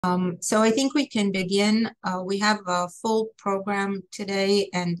So I think we can begin. We have a full program today,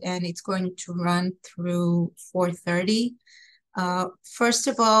 and it's going to run through 4:30. First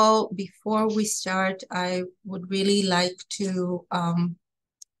of all, before we start, I would really like to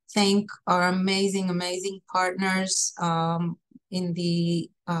thank our amazing partners in the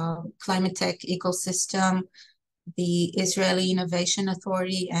Climatech ecosystem, the Israeli Innovation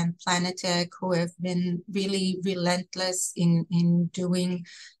Authority and PLANETtech, who have been really relentless in doing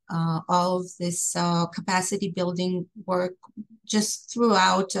all of this capacity building work just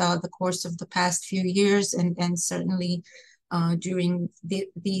throughout the course of the past few years, and certainly during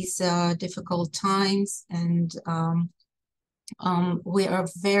these difficult times. And we are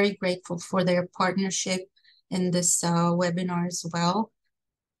very grateful for their partnership in this webinar as well.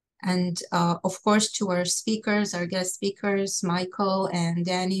 And of course, to our speakers, our guest speakers, Michael and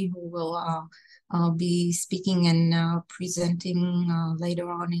Danny, who will be speaking and presenting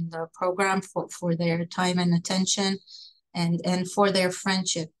later on in the program, for their time and attention, and for their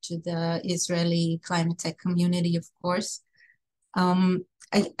friendship to the Israeli Climatech community, of course.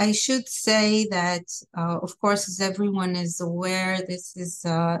 I should say that, of course, as everyone is aware, this is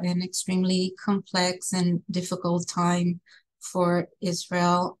an extremely complex and difficult time for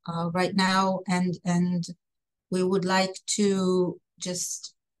Israel right now, and we would like to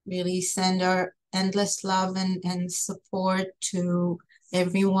just really send our endless love and support to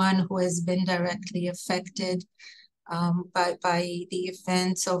everyone who has been directly affected by the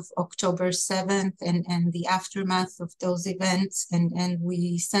events of October 7th and the aftermath of those events. And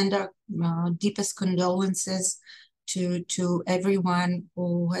we send our deepest condolences to everyone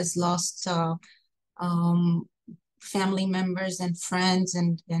who has lost family members and friends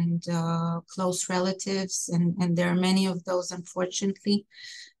and close relatives. And there are many of those, unfortunately.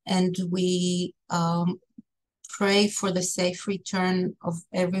 And we pray for the safe return of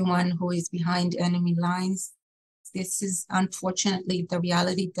everyone who is behind enemy lines. This is unfortunately the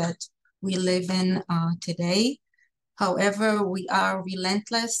reality that we live in today. However, we are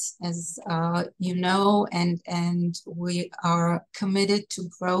relentless, as you know, and we are committed to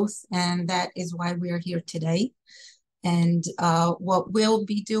growth, and that is why we are here today. And what we'll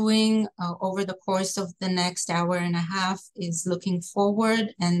be doing over the course of the next hour and a half is looking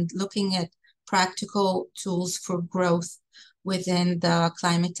forward and looking at practical tools for growth within the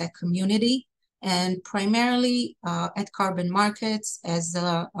Climatech community, and primarily at carbon markets as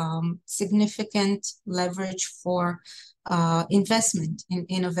a significant leverage for investment in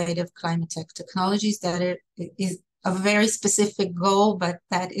innovative Climatech technologies. That is a very specific goal, but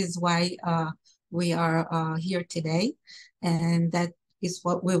that is why we are here today, and that is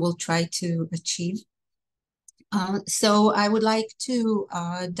what we will try to achieve. So I would like to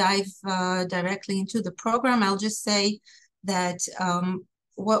dive directly into the program. I'll just say that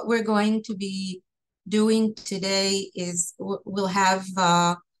what we're going to be doing today is we'll have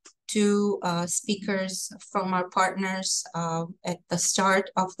two speakers from our partners at the start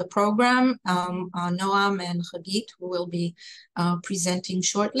of the program, Noam and Hagit, who will be presenting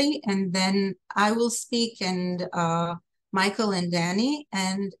shortly. And then I will speak, and Michael and Danny,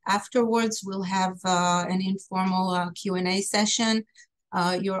 and afterwards we'll have an informal Q&A session.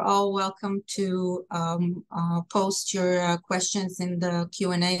 You're all welcome to post your questions in the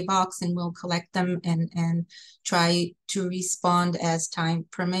Q&A box, and we'll collect them and try to respond as time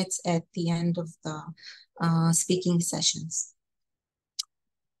permits at the end of the speaking sessions.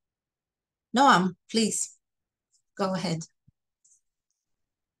 Noam, please go ahead.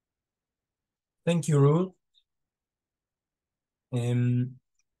 Thank you, Ruth.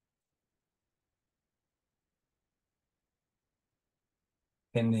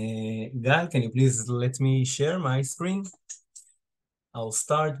 Gal, can you please let me share my screen? I'll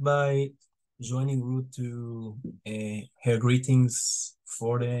start by joining Ruth to her greetings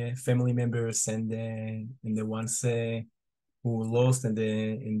for the family members and the ones who lost and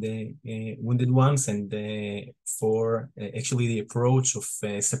the wounded ones, and for actually the approach of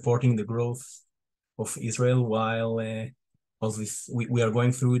supporting the growth of Israel while we are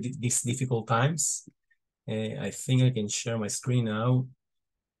going through these difficult times. I think I can share my screen now.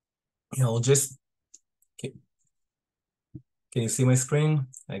 I'll just, can you see my screen?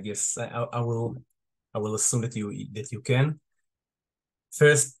 I guess I will assume that you can.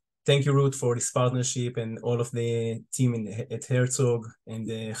 First, thank you, Ruth, for this partnership and all of the team at Herzog and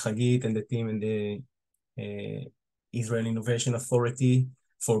Hagit and the team in the Israel Innovation Authority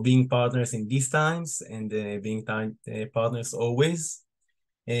for being partners in these times and being partners always.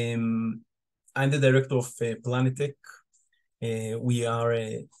 I'm the director of PLANETtech. We are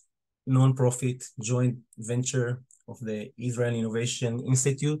a non-profit joint venture of the Israel Innovation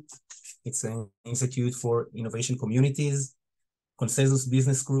Institute. It's an institute for innovation communities. Consensus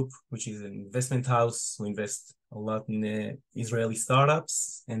Business Group, which is an investment house who invest a lot in Israeli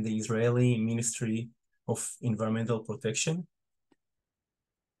startups, and the Israeli Ministry of Environmental Protection.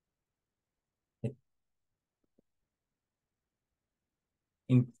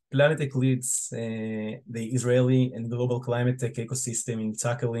 In PLANETtech leads the Israeli and global climate tech ecosystem in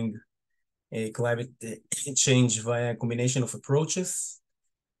tackling climate change via a combination of approaches.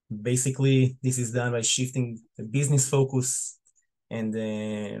 Basically, this is done by shifting the business focus and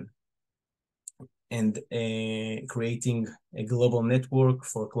creating a global network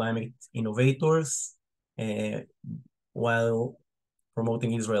for climate innovators, while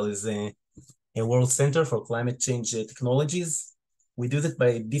promoting Israel as a world center for climate change technologies. We do that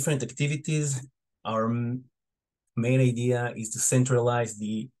by different activities. Our main idea is to centralize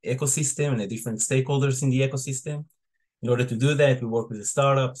the ecosystem and the different stakeholders in the ecosystem. In order to do that, we work with the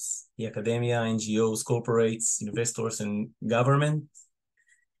startups, the academia, NGOs, corporates, investors, and government.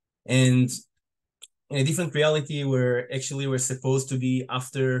 And in a different reality where actually we're supposed to be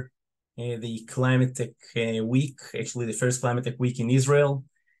after the Climatech week, actually the first Climatech week in Israel,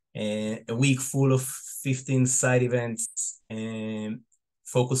 a week full of 15 side events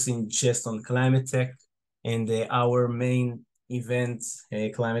focusing just on climate tech, and our main event,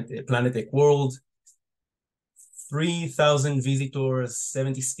 PLANETtech World, 3,000 visitors,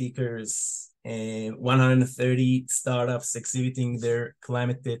 70 speakers, 130 startups exhibiting their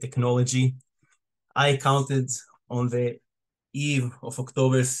climate technology. I counted on the eve of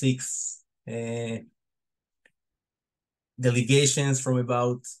October 6th, delegations from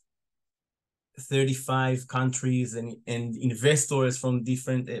about 35 countries and investors from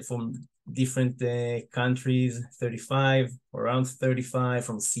different countries, around 35,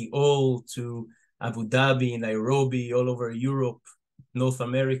 from Seoul to Abu Dhabi, Nairobi, all over Europe, North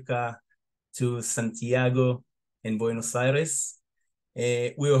America, to Santiago and Buenos Aires.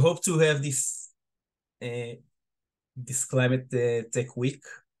 We hope to have this climate tech week.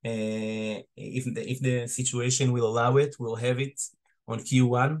 If the situation will allow it, we'll have it on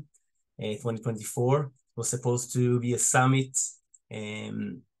Q1 2024. It was supposed to be a summit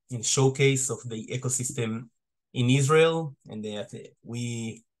and showcase of the ecosystem in Israel, and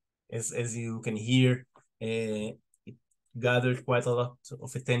we, as you can hear, it gathered quite a lot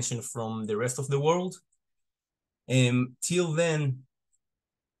of attention from the rest of the world. Till then,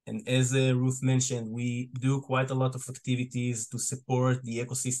 and as Ruth mentioned, we do quite a lot of activities to support the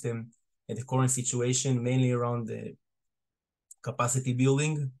ecosystem at the current situation, mainly around the capacity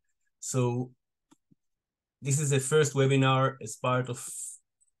building. So this is the first webinar as part of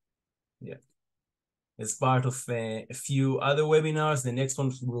a few other webinars. The next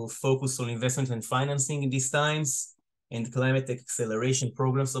one will focus on investment and financing in these times and climate acceleration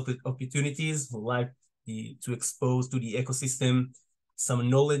programs opportunities. We'd like to expose to the ecosystem some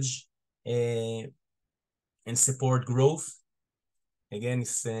knowledge and support growth. Again,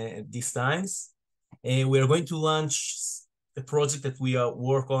 it's at these times. We are going to launch a project that we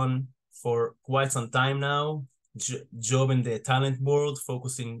work on for quite some time now, Job and the Talent Board,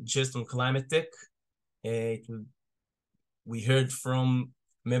 focusing just on climate tech. We heard from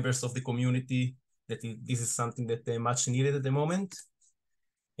members of the community that this is something that much needed at the moment.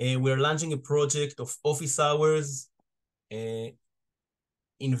 We're launching a project of office hours.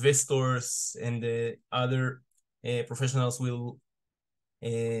 Investors and other professionals will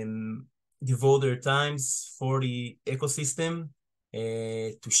devote their times for the ecosystem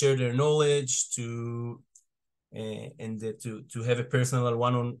to share their knowledge, to have a personal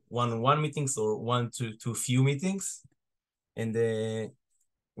one-on-one meetings or one to few meetings. And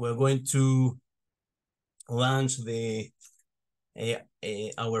we're going to launch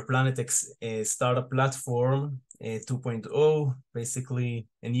our PLANETtech startup platform 2.0, basically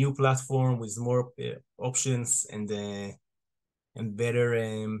a new platform with more options and better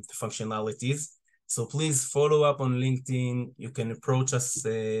functionalities. So please follow up on LinkedIn. You can approach us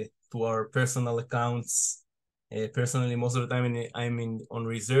to our personal accounts. Personally, most of the time I'm on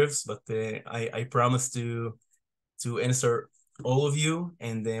reserves, but I promise to answer all of you.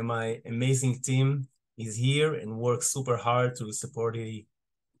 And my amazing team is here and works super hard to support the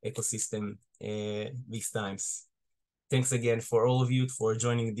ecosystem these times. Thanks again for all of you for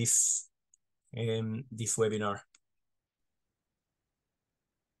joining this webinar.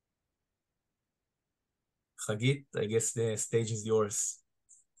 Hagit, I guess the stage is yours.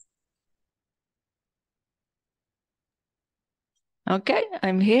 Okay,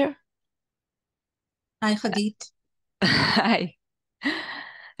 I'm here. Hi, Hagit. Hi.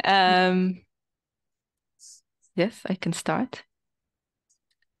 Yes, I can start.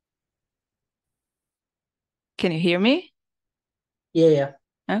 Can you hear me? Yeah.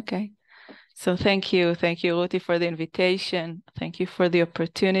 Okay. So thank you, Ruthie, for the invitation. Thank you for the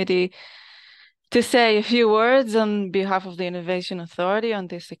opportunity to say a few words on behalf of the Innovation Authority on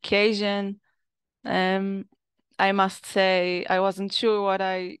this occasion. I must say I wasn't sure what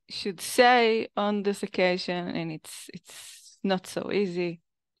I should say on this occasion, and it's not so easy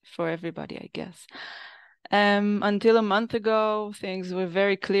for everybody, I guess. Until a month ago, things were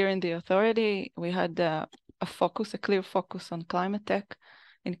very clear in the authority. We had a clear focus on Climatech,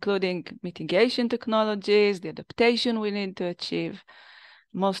 including mitigation technologies, the adaptation we need to achieve.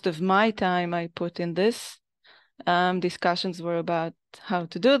 Most of my time I put in this. Discussions were about how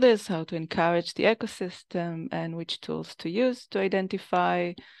to do this, how to encourage the ecosystem, and which tools to use to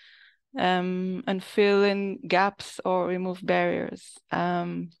identify and fill in gaps or remove barriers.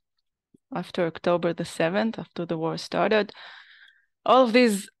 After October the 7th, after the war started, all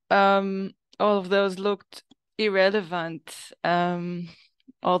of those looked irrelevant.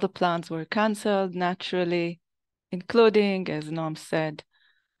 All the plans were canceled naturally, including, as Noam said,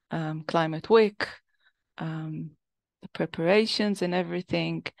 Climate Week, the preparations and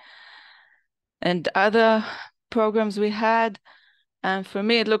everything, and other programs we had. And for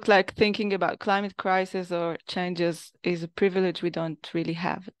me, it looked like thinking about climate crisis or changes is a privilege we don't really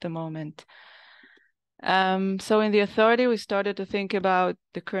have at the moment. So in the authority, we started to think about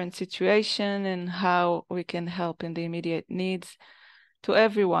the current situation and how we can help in the immediate needs to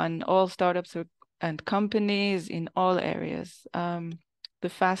everyone, all startups and companies in all areas. The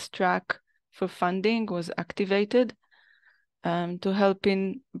fast track for funding was activated to help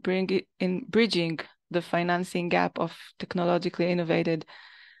in bridging the financing gap of technologically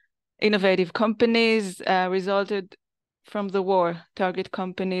innovative companies resulted from the war. Target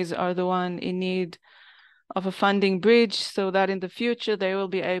companies are the one in need of a funding bridge so that in the future they will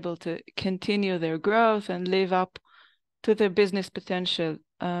be able to continue their growth and live up to their business potential.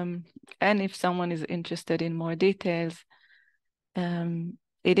 And if someone is interested in more details,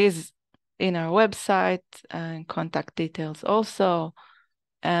 it is in our website and contact details also.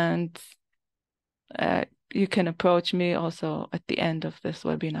 And you can approach me also at the end of this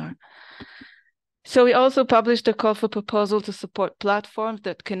webinar. So we also published a call for proposal to support platforms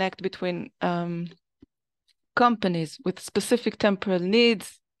that connect between companies with specific temporal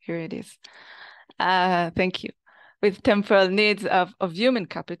needs. Here it is. Thank you. With temporal needs of human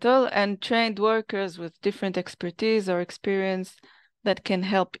capital and trained workers with different expertise or experience that can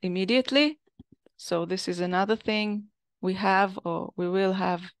help immediately. So this is another thing we have or we will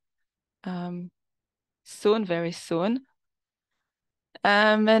have soon, very soon.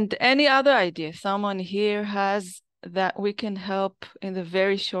 And any other idea someone here has that we can help in the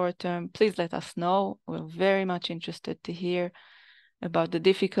very short term, please let us know. We're very much interested to hear about the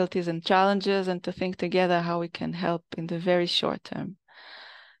difficulties and challenges and to think together how we can help in the very short term.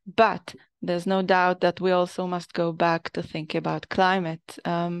 But there's no doubt that we also must go back to think about climate.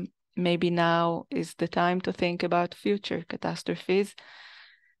 Maybe now is the time to think about future catastrophes,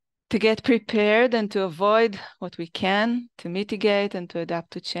 to get prepared and to avoid what we can, to mitigate and to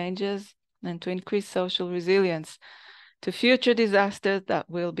adapt to changes, and to increase social resilience to future disasters that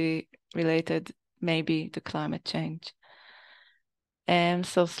will be related maybe to climate change. And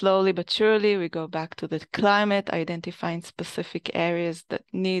so slowly but surely we go back to the climate, identifying specific areas that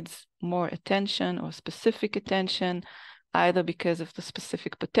needs more attention or specific attention, either because of the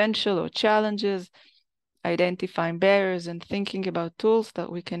specific potential or challenges, identifying barriers and thinking about tools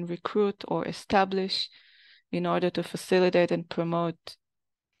that we can recruit or establish in order to facilitate and promote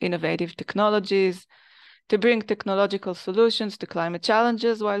innovative technologies, to bring technological solutions to climate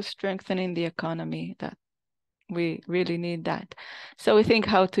challenges while strengthening the economy. That we really need that. So we think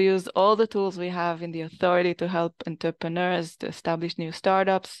how to use all the tools we have in the authority to help entrepreneurs to establish new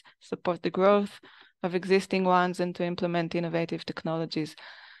startups, support the growth of existing ones, and to implement innovative technologies.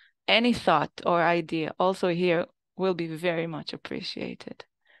 Any thought or idea also here will be very much appreciated.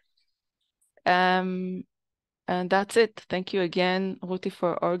 And that's it. Thank you again, Ruthie,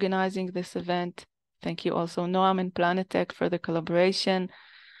 for organizing this event. Thank you also, Noam and PLANETtech, for the collaboration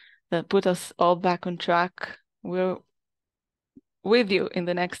that put us all back on track. We're with you in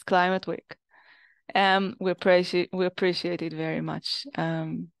the next Climate Week. We appreciate it very much.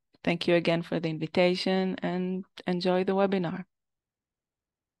 Thank you again for the invitation and enjoy the webinar.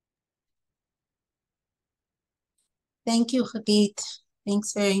 Thank you, Hagit.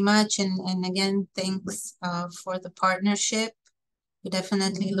 Thanks very much. And again, thanks for the partnership. We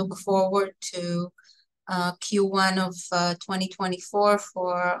definitely look forward to Q1 of 2024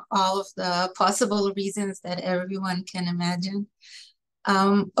 for all of the possible reasons that everyone can imagine.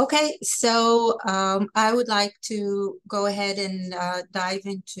 Okay, so I would like to go ahead and dive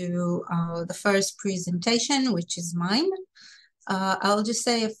into the first presentation, which is mine. I'll just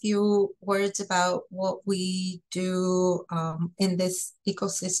say a few words about what we do in this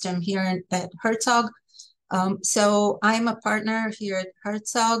ecosystem here at Herzog. So I'm a partner here at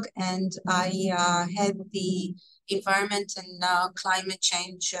Herzog, and I head the environment and climate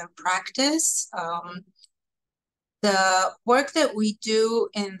change practice. The work that we do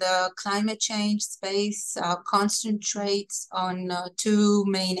in the climate change space concentrates on two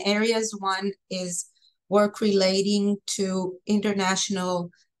main areas. One is work relating to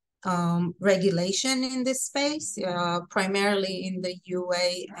international regulation in this space, primarily in the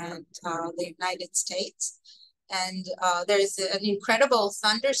UA and the United States. And there's an incredible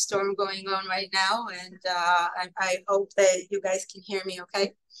thunderstorm going on right now, and I hope that you guys can hear me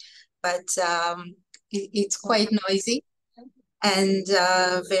okay. But it's quite noisy and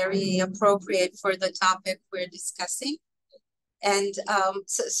very appropriate for the topic we're discussing. And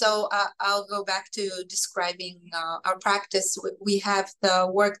so I'll go back to describing our practice. We have the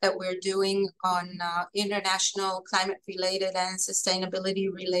work that we're doing on international climate-related and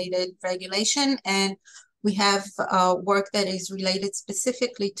sustainability-related regulation, and we have work that is related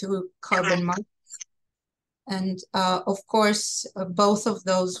specifically to carbon markets. And of course, both of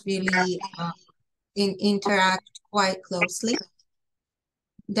those really interact quite closely.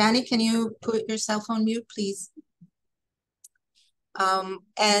 Danny, can you put yourself on mute, please?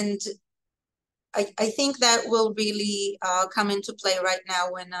 And I think that will really come into play right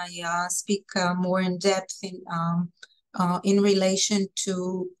now when I speak more in depth in relation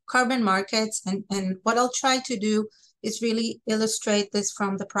to carbon markets. And what I'll try to do is really illustrate this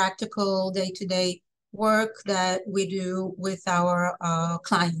from the practical day-to-day work that we do with our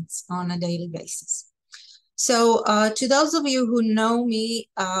clients on a daily basis. So to those of you who know me,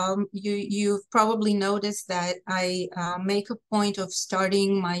 you've probably noticed that I make a point of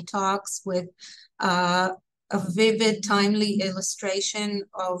starting my talks with a vivid, timely illustration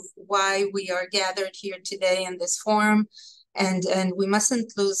of why we are gathered here today in this forum. And we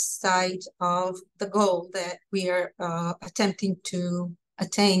mustn't lose sight of the goal that we are attempting to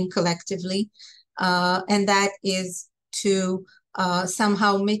attain collectively. And that is to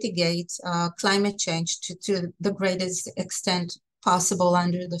somehow mitigate climate change to the greatest extent possible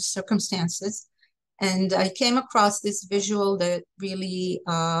under the circumstances. And I came across this visual that really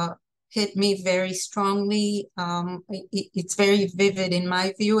hit me very strongly. It's very vivid in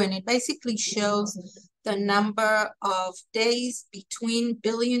my view, and it basically shows the number of days between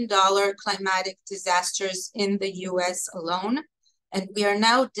billion-dollar climatic disasters in the US alone. And we are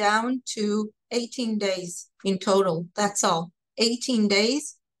now down to 18 days in total, that's all. 18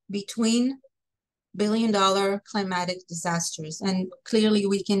 days between billion-dollar climatic disasters. And clearly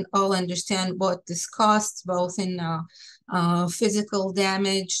we can all understand what this costs, both in physical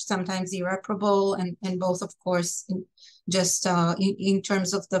damage, sometimes irreparable, and both, of course, in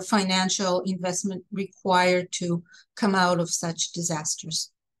terms of the financial investment required to come out of such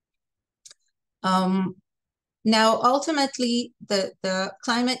disasters. Now, ultimately, the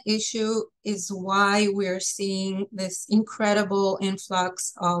climate issue is why we're seeing this incredible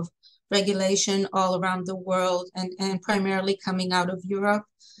influx of regulation all around the world and primarily coming out of Europe.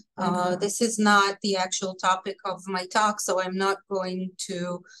 This is not the actual topic of my talk, so I'm not going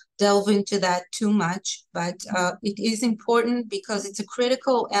to delve into that too much, but it is important because it's a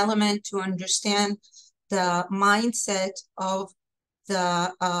critical element to understand the mindset of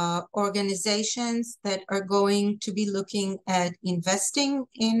the organizations that are going to be looking at investing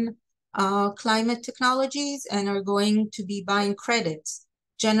in climate technologies and are going to be buying credits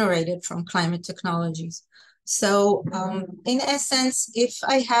generated from climate technologies. So in essence, if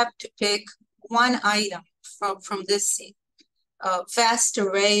I have to pick one item from this vast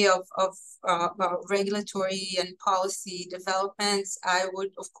array of regulatory and policy developments, I would,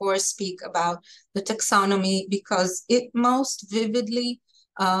 of course, speak about the taxonomy because it most vividly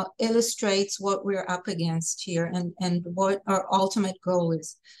illustrates what we're up against here and what our ultimate goal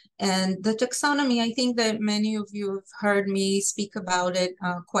is. And the taxonomy, I think that many of you have heard me speak about it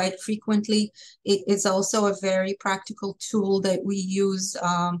quite frequently. It is also a very practical tool that we use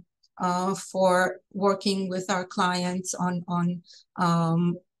for working with our clients on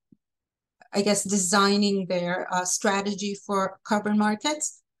I guess, designing their strategy for carbon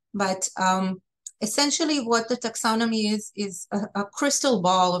markets. But essentially what the taxonomy is a crystal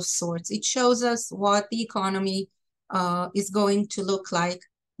ball of sorts. It shows us what the economy is going to look like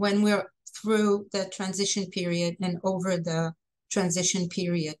when we're through the transition period and over the transition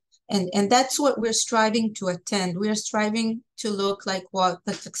period. And that's what we're striving to attend. We're striving to look like what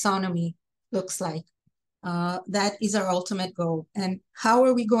the taxonomy looks like. That is our ultimate goal. And how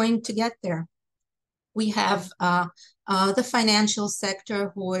are we going to get there? We have the financial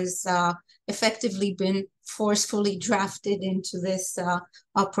sector who has effectively been forcefully drafted into this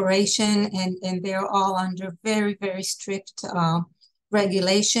operation, and they're all under very, very strict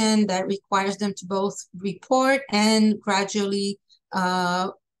regulation that requires them to both report and gradually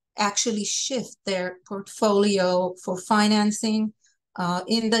actually shift their portfolio for financing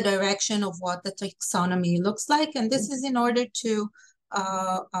in the direction of what the taxonomy looks like. And this is in order to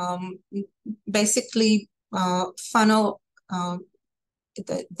basically funnel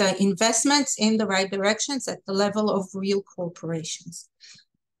the investments in the right directions at the level of real corporations.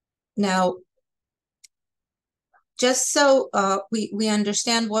 Now, just so we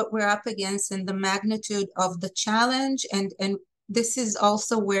understand what we're up against and the magnitude of the challenge, and this is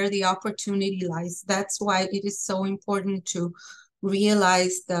also where the opportunity lies. That's why it is so important to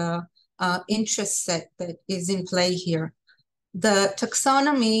realize the interest set that is in play here. The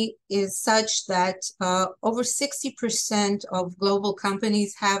taxonomy is such that over 60% of global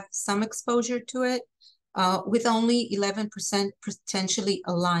companies have some exposure to it, with only 11% potentially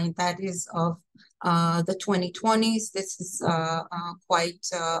aligned. That is of the 2020s. This is quite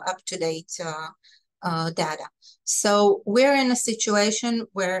up-to-date data. So we're in a situation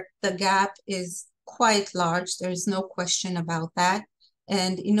where the gap is quite large. There's no question about that.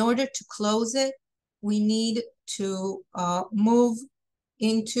 And in order to close it, we need to move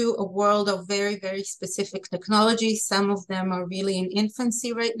into a world of very, very specific technologies. Some of them are really in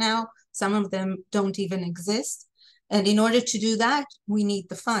infancy right now. Some of them don't even exist. And in order to do that, we need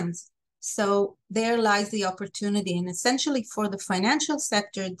the funds. So there lies the opportunity. And essentially for the financial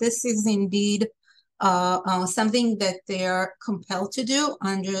sector, this is indeed something that they are compelled to do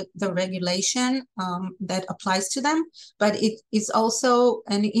under the regulation that applies to them, but it is also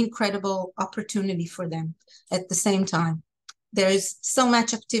an incredible opportunity for them at the same time. There is so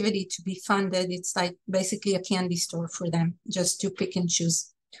much activity to be funded. It's like basically a candy store for them, just to pick and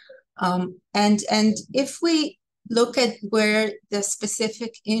choose. And if we look at where the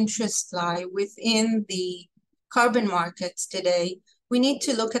specific interests lie within the carbon markets today, we need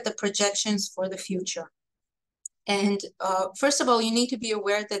to look at the projections for the future. And first of all, you need to be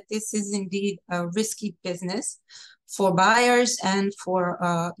aware that this is indeed a risky business for buyers and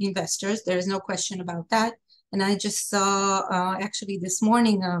for investors. There is no question about that. And I just saw actually this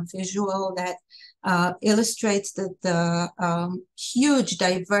morning a visual that illustrates the huge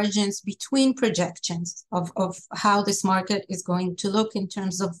divergence between projections of how this market is going to look in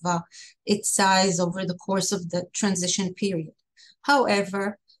terms of its size over the course of the transition period.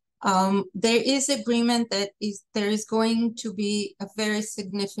 However, there is agreement that there is going to be a very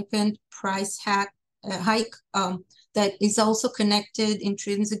significant price hike that is also connected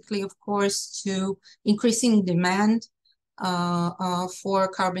intrinsically, of course, to increasing demand for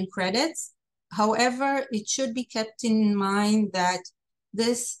carbon credits. However, it should be kept in mind that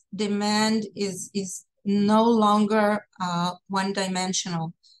this demand is no longer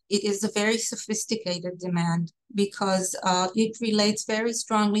one-dimensional. It is a very sophisticated demand because it relates very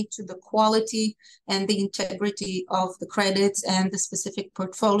strongly to the quality and the integrity of the credits and the specific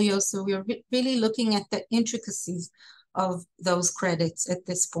portfolio. So we're really looking at the intricacies of those credits at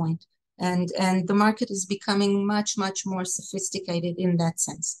this point. And the market is becoming much, much more sophisticated in that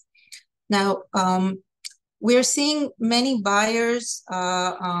sense. Now, we're seeing many buyers,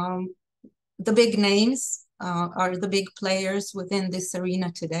 the big names are the big players within this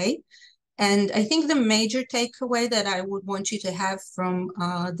arena today. And I think the major takeaway that I would want you to have from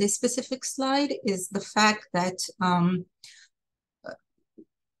this specific slide is the fact that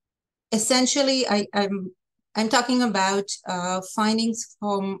essentially I'm talking about findings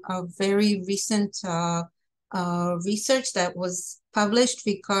from a very recent research that was published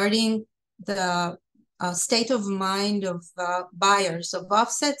regarding the state of mind of buyers of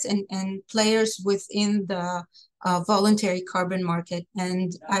offsets and players within the voluntary carbon market.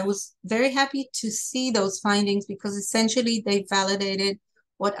 And I was very happy to see those findings because essentially they validated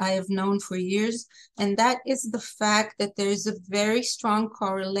what I have known for years. And that is the fact that there is a very strong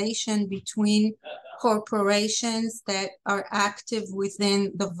correlation between corporations that are active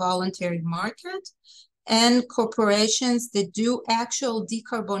within the voluntary market and corporations that do actual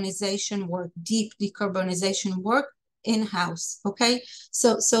decarbonization work, deep decarbonization work in-house, okay?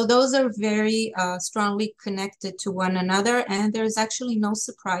 So those are very strongly connected to one another, and there's actually no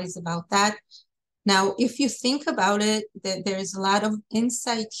surprise about that. Now, if you think about it, that there's a lot of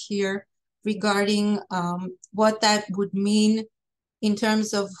insight here regarding what that would mean in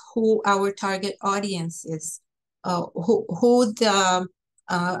terms of who our target audience is, who the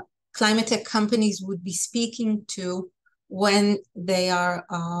Climatech companies would be speaking to when they are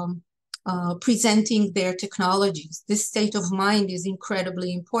presenting their technologies. This state of mind is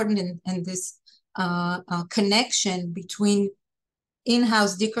incredibly important, and this connection between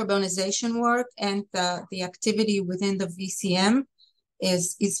in-house decarbonization work and the activity within the VCM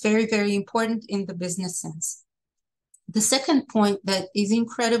is very, very important in the business sense. The second point that is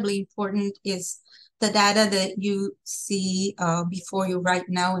incredibly important is the data that you see before you right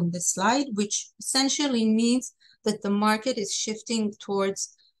now in this slide, which essentially means that the market is shifting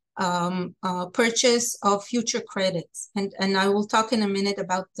towards purchase of future credits. And I will talk in a minute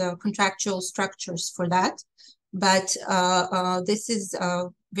about the contractual structures for that. But this is a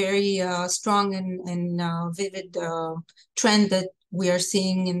very strong and vivid trend that we are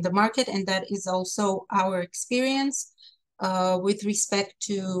seeing in the market, and that is also our experience with respect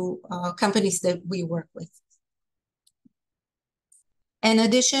to companies that we work with. An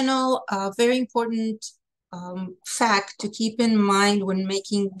additional very important fact to keep in mind when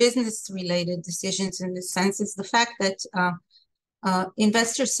making business-related decisions in this sense is the fact that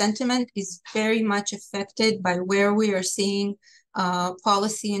investor sentiment is very much affected by where we are seeing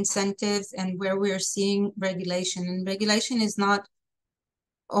policy incentives and where we are seeing regulation. And regulation is not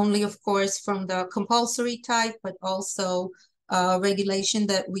only, of course, from the compulsory type, but also regulation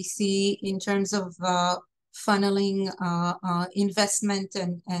that we see in terms of funneling investment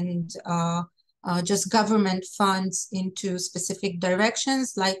and just government funds into specific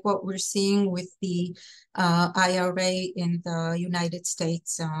directions, like what we're seeing with the IRA in the United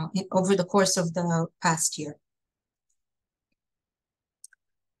States over the course of the past year.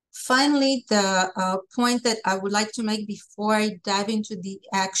 Finally, the point that I would like to make before I dive into the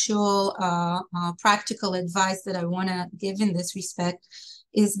actual practical advice that I want to give in this respect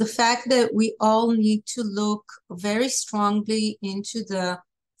is the fact that we all need to look very strongly into the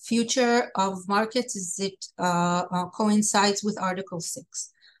future of markets as it coincides with Article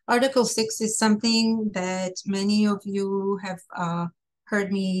 6. Article 6 is something that many of you have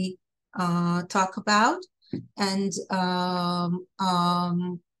heard me talk about, and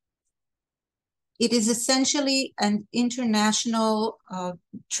it is essentially an international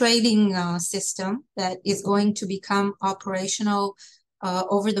trading system that is going to become operational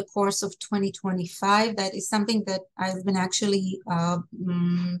over the course of 2025. That is something that I've been actually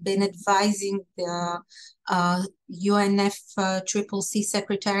been advising the UNFCCC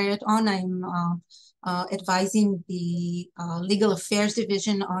Secretariat on. I'm advising the Legal Affairs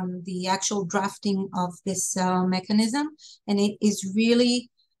Division on the actual drafting of this mechanism, and it is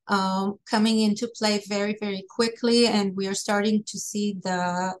really coming into play very, very quickly, and we are starting to see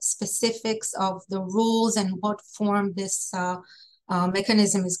the specifics of the rules and what form this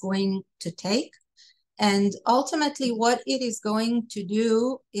mechanism is going to take. And ultimately, what it is going to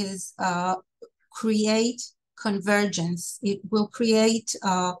do is create convergence. It will create,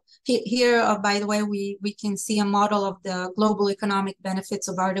 here, by the way, we can see a model of the global economic benefits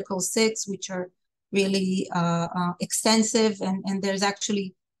of Article 6, which are really extensive, and there's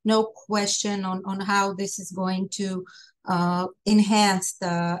actually no question on how this is going to enhance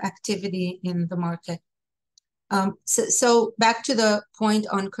the activity in the market. So back to the point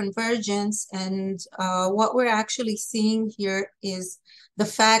on convergence, and what we're actually seeing here is the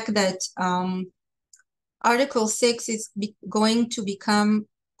fact that Article 6 is going to become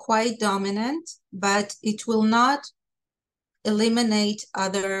quite dominant, but it will not eliminate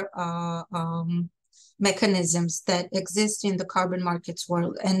other mechanisms that exist in the carbon markets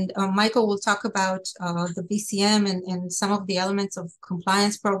world. And Michael will talk about the BCM and some of the elements of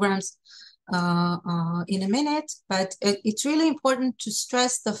compliance programs in a minute, but it's really important to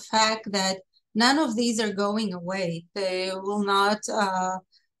stress the fact that none of these are going away. They will not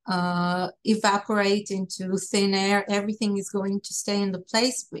evaporate into thin air. Everything is going to stay in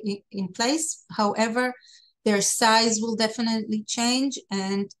place. However, their size will definitely change,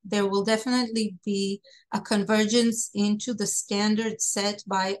 and there will definitely be a convergence into the standards set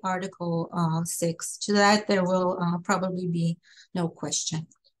by Article 6. To that, there will probably be no question.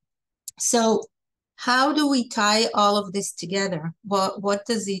 So how do we tie all of this together? What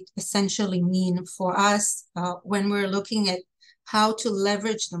does it essentially mean for us when we're looking at how to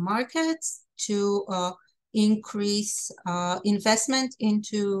leverage the markets to increase investment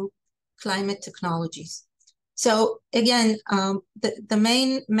into climate technologies? So again, the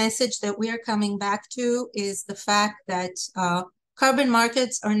main message that we are coming back to is the fact that carbon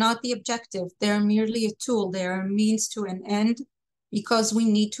markets are not the objective. They're merely a tool. They're a means to an end. because we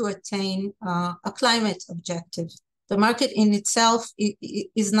need to attain a climate objective. The market in itself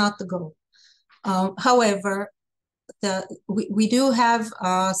is not the goal. However, we do have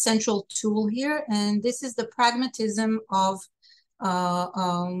a central tool here, and this is the pragmatism of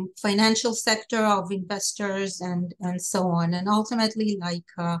financial sector, of investors, and so on. And ultimately, like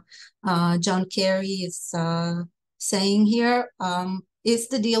John Kerry is saying here, is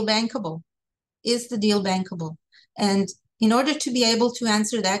the deal bankable? Is the deal bankable? And in order to be able to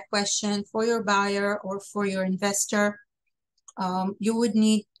answer that question for your buyer or for your investor, you would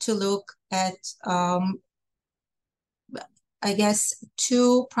need to look at, I guess,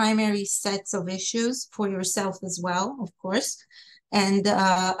 two primary sets of issues for yourself as well, of course. And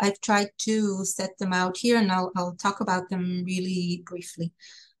I've tried to set them out here, and I'll talk about them really briefly.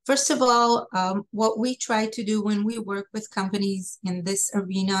 First of all, what we try to do when we work with companies in this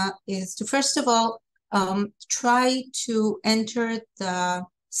arena is to, first of all, try to enter the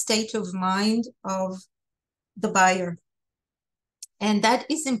state of mind of the buyer. And that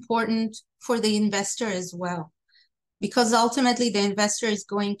is important for the investor as well, because ultimately the investor is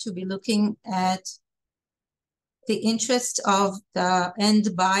going to be looking at the interest of the end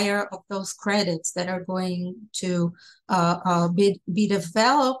buyer of those credits that are going to be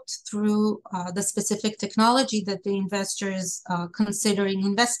developed through the specific technology that the investor is considering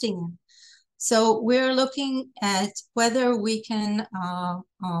investing in. So we're looking at whether we can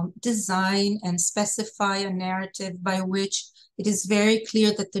design and specify a narrative by which it is very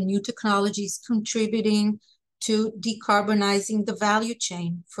clear that the new technology is contributing to decarbonizing the value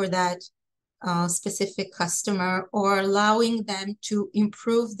chain for that specific customer, or allowing them to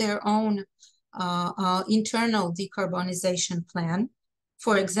improve their own internal decarbonization plan.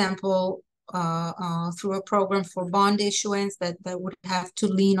 For example, through a program for bond issuance that would have to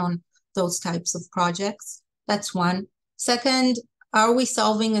lean on those types of projects. That's one. Second, are we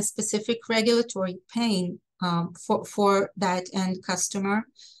solving a specific regulatory pain for that end customer?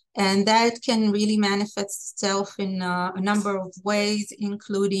 And that can really manifest itself in a number of ways,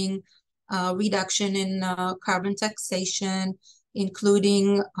 including reduction in carbon taxation,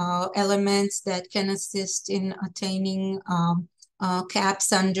 including elements that can assist in attaining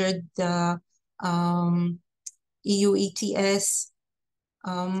caps under the EU ETS,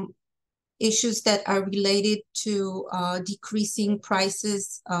 issues that are related to decreasing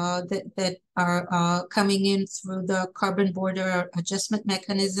prices that are coming in through the carbon border adjustment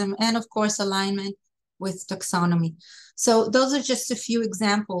mechanism, and of course alignment with taxonomy. So those are just a few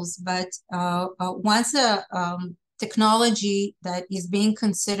examples, but once a technology that is being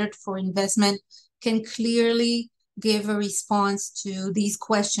considered for investment can clearly give a response to these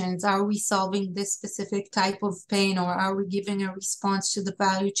questions, are we solving this specific type of pain, or are we giving a response to the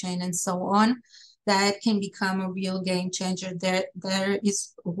value chain, and so on, that can become a real game changer. There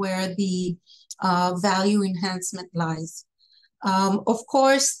is where the value enhancement lies. Of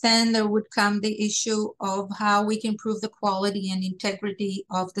course, then there would come the issue of how we can prove the quality and integrity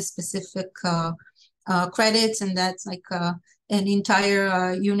of the specific credits, and that's like an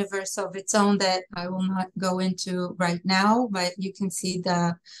entire universe of its own that I will not go into right now, but you can see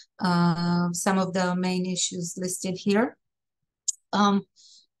the some of the main issues listed here.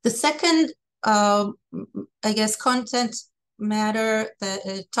 The second, I guess, content matter,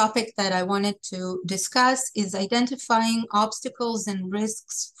 the topic that I wanted to discuss is identifying obstacles and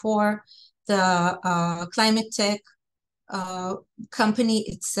risks for the Climatech company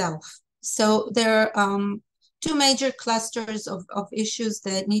itself. So there are two major clusters of issues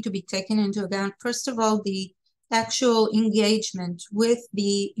that need to be taken into account. First of all, the actual engagement with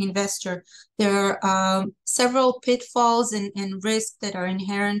the investor. There are several pitfalls and risks that are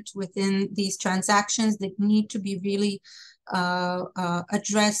inherent within these transactions that need to be really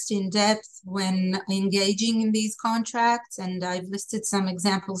addressed in depth when engaging in these contracts. And I've listed some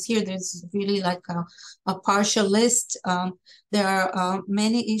examples here. There's really like a partial list. There are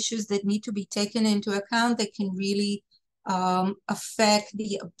many issues that need to be taken into account that can really affect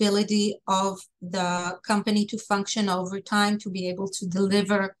the ability of the company to function over time, to be able to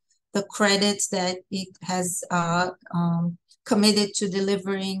deliver the credits that it has committed to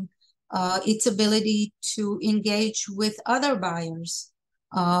delivering, its ability to engage with other buyers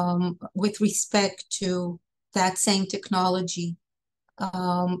with respect to that same technology,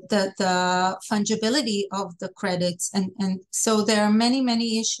 the fungibility of the credits. And so there are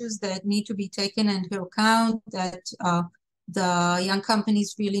many issues that need to be taken into account that the young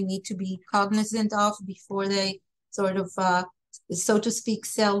companies really need to be cognizant of before they sort of, so to speak,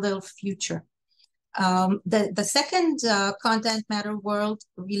 sell their future. The second content matter world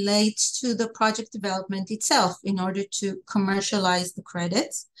relates to the project development itself in order to commercialize the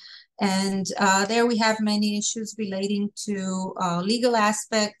credits. And there we have many issues relating to legal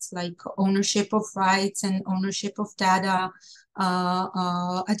aspects like ownership of rights and ownership of data,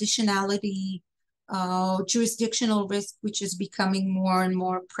 additionality, jurisdictional risk, which is becoming more and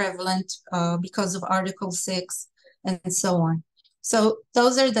more prevalent because of Article 6 and so on. So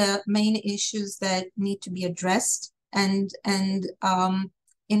those are the main issues that need to be addressed. And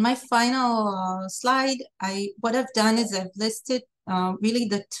in my final slide, what I've done is I've listed really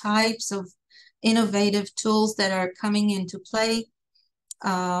the types of innovative tools that are coming into play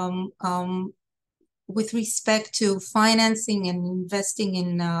with respect to financing and investing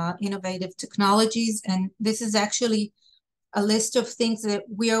in innovative technologies. And this is actually a list of things that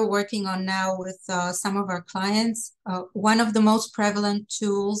we are working on now with some of our clients. One of the most prevalent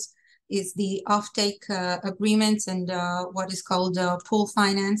tools is the offtake agreements and what is called pool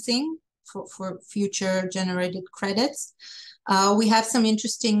financing for future generated credits. We have some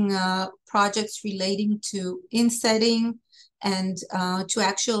interesting projects relating to insetting and to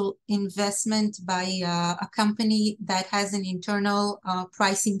actual investment by a company that has an internal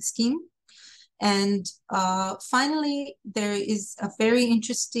pricing scheme. And finally, there is a very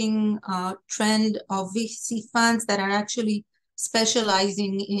interesting trend of VC funds that are actually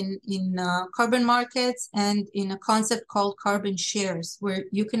specializing in carbon markets and in a concept called carbon shares, where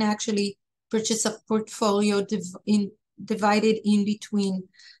you can actually purchase a portfolio divided in between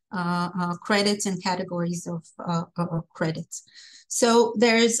credits and categories of credits. So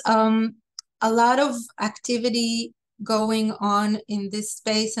there's a lot of activity going on in this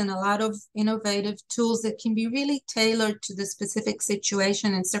space and a lot of innovative tools that can be really tailored to the specific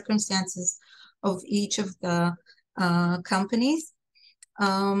situation and circumstances of each of the companies.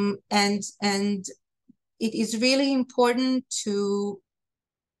 And it is really important to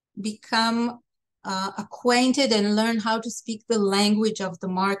become acquainted and learn how to speak the language of the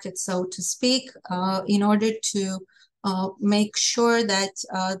market, so to speak, in order to make sure that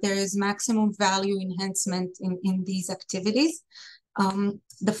there is maximum value enhancement in these activities.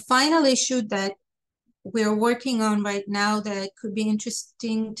 The final issue that we're working on right now that could be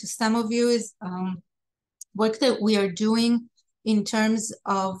interesting to some of you is work that we are doing in terms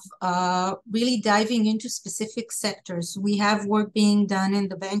of really diving into specific sectors. We have work being done in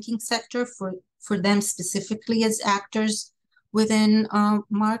the banking sector for them specifically as actors within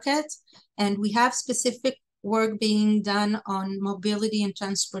markets, and we have specific work being done on mobility and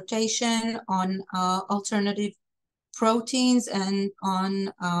transportation, on alternative proteins, and on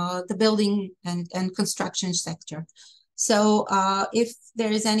the building and construction sector. So if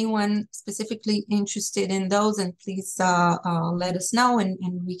there is anyone specifically interested in those, and please let us know, and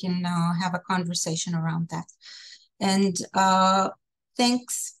we can have a conversation around that. And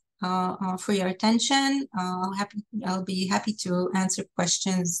thanks for your attention. I'll be happy to answer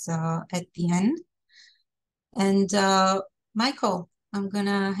questions at the end. And Michael, I'm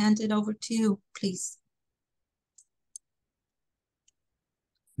gonna hand it over to you, please.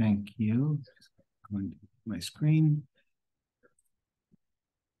 Thank you. Going to my screen.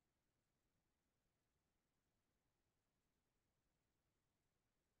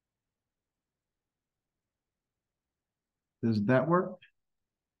 Does that work?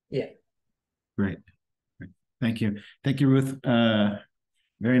 Yeah. Great. Thank you. Thank you, Ruth.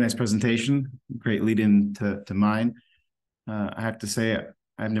 Very nice presentation. Great lead in to mine. I have to say,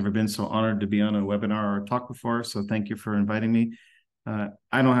 I've never been so honored to be on a webinar or talk before, so thank you for inviting me.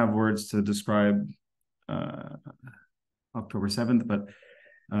 I don't have words to describe October 7th, but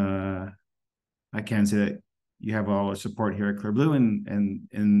I can say that you have all our support here at Clearblue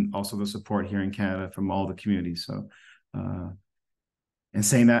and also the support here in Canada from all the communities. So, and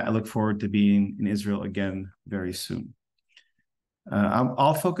saying that, I look forward to being in Israel again very soon.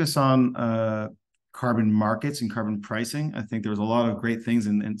 I'll focus on carbon markets and carbon pricing. I think there was a lot of great things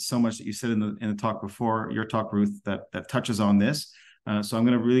and so much that you said in the talk before, your talk, Ruth, that touches on this. So I'm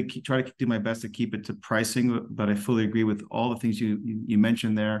going to really try to do my best to keep it to pricing, but I fully agree with all the things you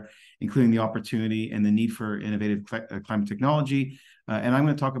mentioned there, including the opportunity and the need for innovative climate technology. And I'm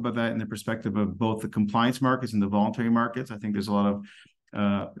going to talk about that in the perspective of both the compliance markets and the voluntary markets. I think there's a lot of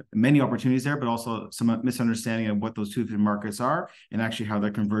many opportunities there, but also some misunderstanding of what those two different markets are and actually how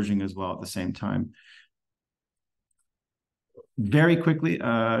they're converging as well at the same time. Very quickly,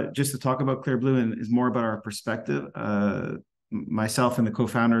 just to talk about Clearblue and is more about our perspective. Myself and the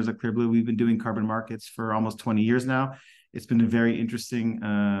co-founders at Clearblue, we've been doing carbon markets for almost 20 years now. It's been a very interesting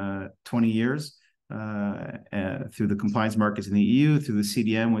 20 years. through the compliance markets in the EU, through the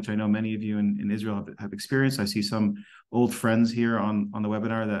CDM, which I know many of you in Israel have experienced. I see some old friends here on the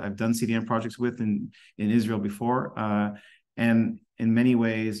webinar that I've done CDM projects with in Israel before. And in many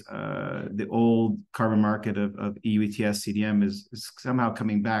ways, the old carbon market of EU ETS CDM is somehow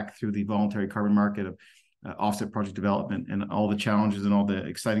coming back through the voluntary carbon market of offset project development and all the challenges and all the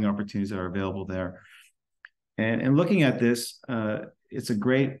exciting opportunities that are available there. And looking at this, it's a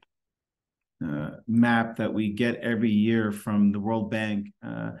great map that we get every year from the World Bank.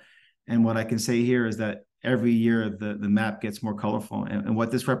 And what I can say here is that every year the map gets more colorful. And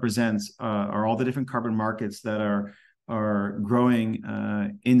what this represents are all the different carbon markets that are growing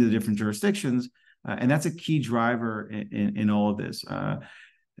into the different jurisdictions. And that's a key driver in all of this.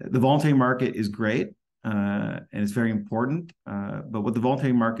 The voluntary market is great. And it's very important. But what the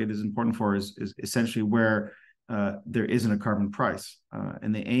voluntary market is important for is essentially where there isn't a carbon price.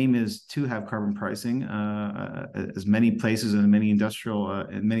 And the aim is to have carbon pricing as many places and many industrial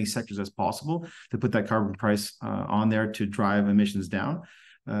and many sectors as possible to put that carbon price on there to drive emissions down.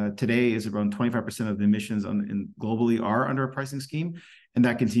 Today is around 25% of the emissions globally are under a pricing scheme, and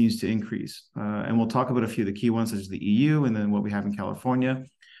that continues to increase. And we'll talk about a few of the key ones, such as the EU and then what we have in California.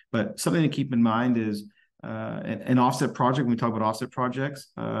 But something to keep in mind is an offset project. When we talk about offset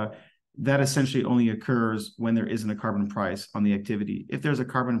projects, that essentially only occurs when there isn't a carbon price on the activity. If there's a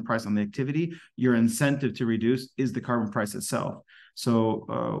carbon price on the activity, your incentive to reduce is the carbon price itself.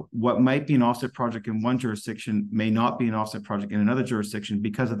 So what might be an offset project in one jurisdiction may not be an offset project in another jurisdiction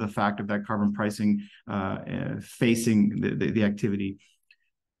because of the fact of that carbon pricing facing the activity.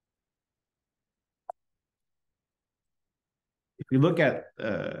 If we look at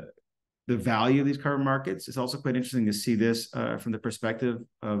the value of these carbon markets, it's also quite interesting to see this from the perspective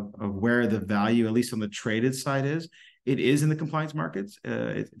of where the value, at least on the traded side, is. It is in the compliance markets.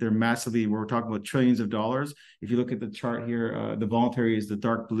 They're massively, we're talking about trillions of dollars. If you look at the chart here, the voluntary is the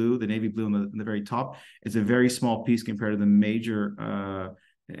dark blue, the navy blue in the very top. It's a very small piece compared to the major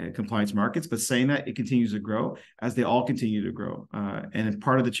compliance markets. But saying that, it continues to grow as they all continue to grow. And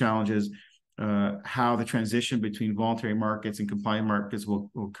part of the challenge is how the transition between voluntary markets and compliant markets will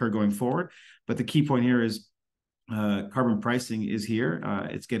occur going forward. But the key point here is carbon pricing is here.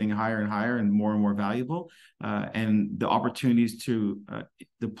 It's getting higher and higher and more valuable. And the opportunities to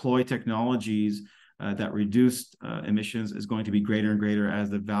deploy technologies that reduce emissions is going to be greater and greater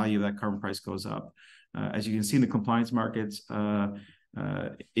as the value of that carbon price goes up. As you can see in the compliance markets,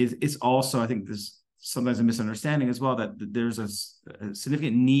 it's also, I think this sometimes a misunderstanding as well, that there's a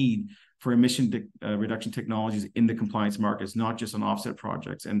significant need for emission reduction technologies in the compliance markets, not just on offset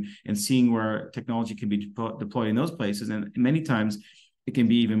projects, and seeing where technology can be deployed in those places. And many times it can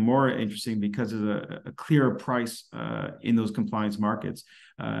be even more interesting because of a clearer price in those compliance markets.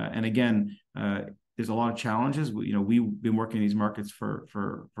 And again, there's a lot of challenges. We've been working in these markets for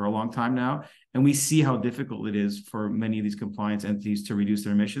a long time now, and we see how difficult it is for many of these compliance entities to reduce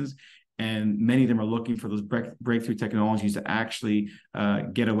their emissions. And many of them are looking for those breakthrough technologies to actually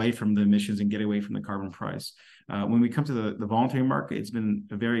get away from the emissions and get away from the carbon price. When we come to the voluntary market, it's been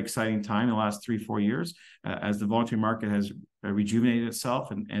a very exciting time in the last 3-4 years as the voluntary market has rejuvenated itself,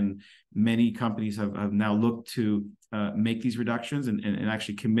 and many companies have now looked to make these reductions and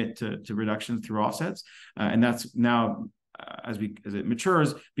actually commit to reductions through offsets. And that's now, as it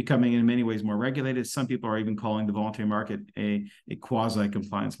matures, becoming in many ways more regulated. Some people are even calling the voluntary market a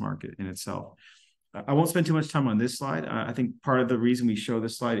quasi-compliance market in itself. I won't spend too much time on this slide. I think part of the reason we show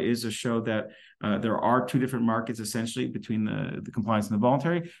this slide is to show that there are two different markets essentially between the compliance and the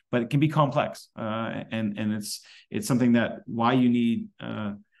voluntary, but it can be complex. And it's something that why you need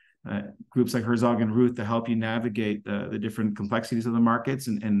groups like Herzog and Ruth to help you navigate the different complexities of the markets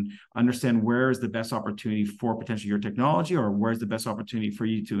and understand where is the best opportunity for potentially your technology, or where's the best opportunity for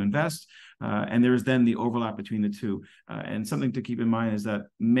you to invest. And there's then the overlap between the two. And something to keep in mind is that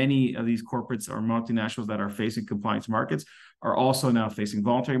many of these corporates or multinationals that are facing compliance markets are also now facing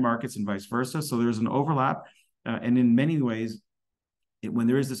voluntary markets and vice versa. So there's an overlap. And in many ways, when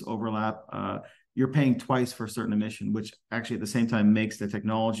there is this overlap, you're paying twice for a certain emission, which actually at the same time makes the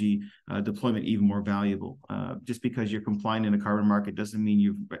technology deployment even more valuable. Just because you're compliant in a carbon market doesn't mean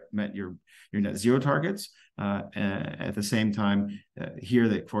you've met your net zero targets. At the same time, here,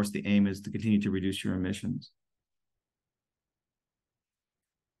 of course, the aim is to continue to reduce your emissions.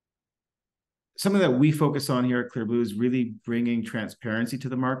 Something that we focus on here at Clearblue is really bringing transparency to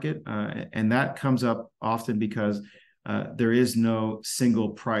the market. And that comes up often because there is no single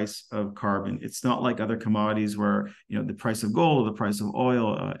price of carbon. It's not like other commodities where, the price of gold, the price of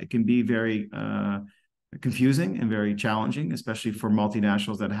oil, it can be very confusing and very challenging, especially for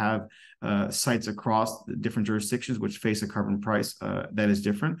multinationals that have sites across the different jurisdictions, which face a carbon price that is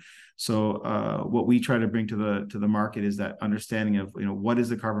different. So what we try to bring to the market is that understanding of, you know, what is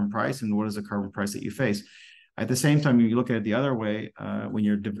the carbon price and what is the carbon price that you face. At the same time, you look at it the other way, when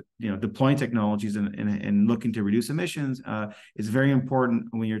you're deploying technologies and looking to reduce emissions, it's very important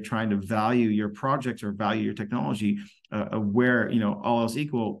when you're trying to value your projects or value your technology, where, you know, all else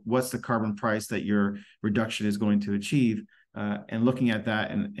equal, what's the carbon price that your reduction is going to achieve, and looking at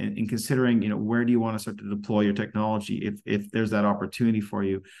that and considering, you know, where do you want to start to deploy your technology if there's that opportunity for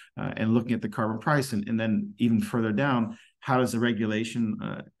you, and looking at the carbon price and then even further down, how does the regulation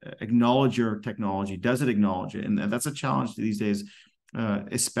acknowledge your technology? Does it acknowledge it? And that's a challenge these days,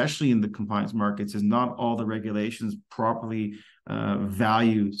 especially in the compliance markets, is not all the regulations properly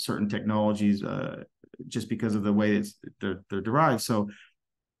value certain technologies just because of the way they're derived. So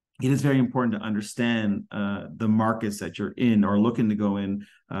it is very important to understand the markets that you're in or looking to go in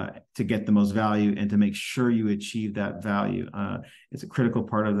to get the most value and to make sure you achieve that value. It's a critical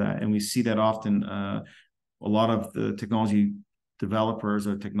part of that. And we see that often. A lot of the technology developers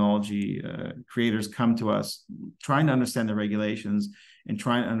or technology creators come to us trying to understand the regulations and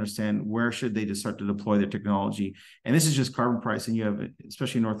trying to understand where should they just start to deploy their technology. And this is just carbon pricing. You have,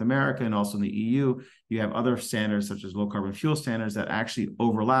 especially in North America and also in the EU, you have other standards such as low carbon fuel standards that actually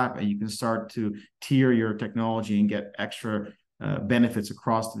overlap, and you can start to tier your technology and get extra benefits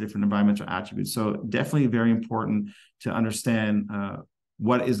across the different environmental attributes. So definitely very important to understand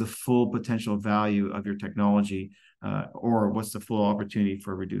what is the full potential value of your technology, or what's the full opportunity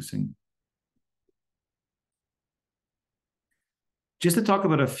for reducing. Just to talk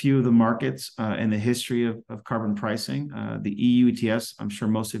about a few of the markets and the history of carbon pricing, the EU ETS, I'm sure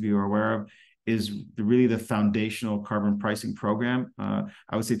most of you are aware of, is really the foundational carbon pricing program.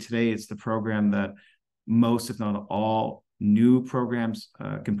 I would say today it's the program that most, if not all, new programs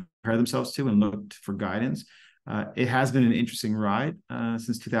compare themselves to and look for guidance. It has been an interesting ride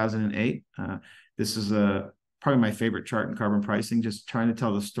since 2008. This is probably my favorite chart in carbon pricing, just trying to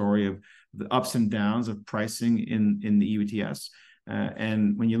tell the story of the ups and downs of pricing in the EU ETS.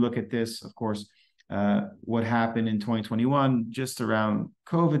 And when you look at this, of course, what happened in 2021, just around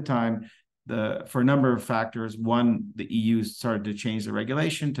COVID time, for a number of factors. One, the EU started to change the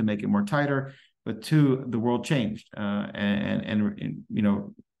regulation to make it more tighter, but two, the world changed, and you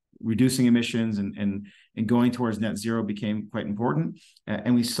know, reducing emissions and going towards net zero became quite important.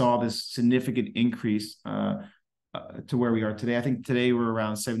 And we saw this significant increase to where we are today. I think today we're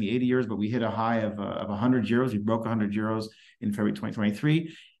around 70, 80 euros, but we hit a high of 100 euros. We broke 100 euros in February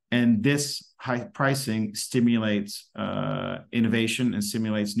 2023. And this high pricing stimulates innovation and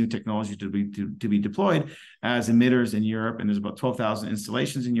stimulates new technology to be deployed as emitters in Europe. And there's about 12,000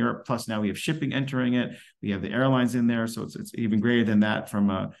 installations in Europe. Plus now we have shipping entering it. We have the airlines in there. So it's even greater than that from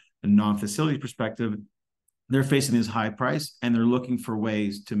a non-facility perspective. They're facing this high price and they're looking for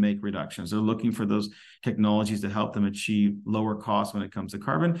ways to make reductions. They're looking for those technologies to help them achieve lower costs when it comes to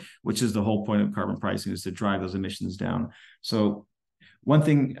carbon, which is the whole point of carbon pricing, is to drive those emissions down. So one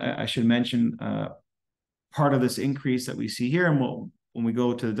thing I should mention, part of this increase that we see here, and when we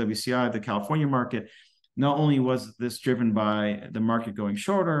go to the WCI, the California market, not only was this driven by the market going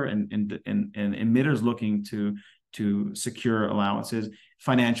shorter and emitters looking to secure allowances,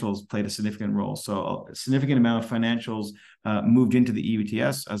 financials played a significant role. So a significant amount of financials moved into the EU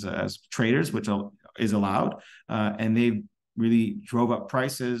ETS as traders, which is allowed, and they really drove up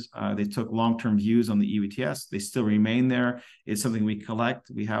prices. They took long-term views on the EU ETS. They still remain there. It's something we collect.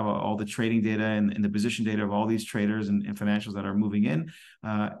 We have all the trading data and the position data of all these traders and financials that are moving in,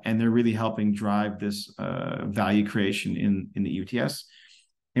 and they're really helping drive this value creation in the EU ETS.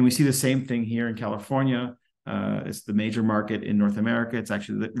 And we see the same thing here in California. It's the major market in North America. It's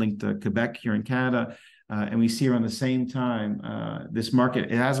actually linked to Quebec here in Canada. And we see around the same time, this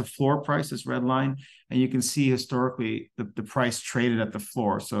market, it has a floor price, this red line, and you can see historically the price traded at the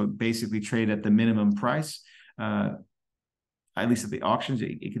floor. So basically traded at the minimum price, at least at the auctions.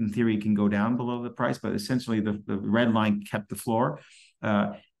 In theory, it can go down below the price, but essentially the red line kept the floor.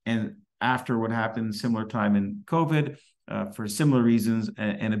 And after what happened similar time in COVID, for similar reasons,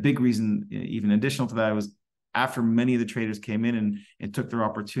 and a big reason, even additional to that, was after many of the traders came in and took their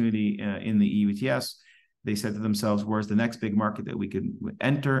opportunity in the EU ETS, they said to themselves, where's the next big market that we could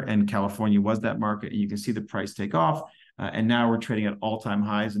enter? And California was that market. And you can see the price take off. And now we're trading at all-time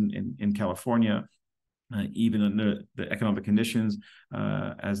highs in California. even under the economic conditions,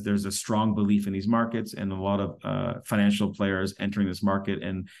 as there's a strong belief in these markets and a lot of financial players entering this market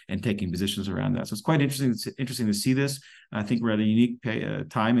and taking positions around that. So it's quite interesting to see this. I think we're at a unique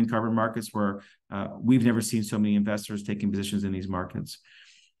time in carbon markets where we've never seen so many investors taking positions in these markets.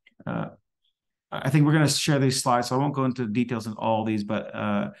 I think we're going to share these slides, so I won't go into details on all these, but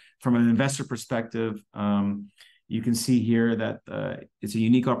from an investor perspective, you can see here that it's a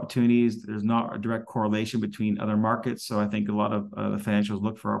unique opportunity. There's not a direct correlation between other markets. So I think a lot of the financials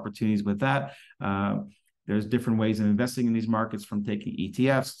look for opportunities with that. There's different ways of investing in these markets, from taking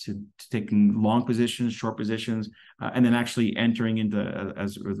ETFs to taking long positions, short positions, and then actually entering into,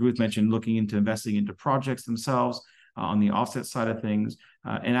 as Ruth mentioned, looking into investing into projects themselves on the offset side of things,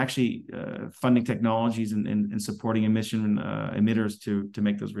 and actually funding technologies and supporting emitters to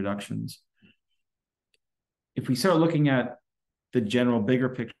make those reductions. If we start looking at the general bigger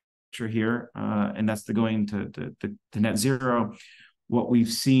picture here, and that's the going to net zero, what we've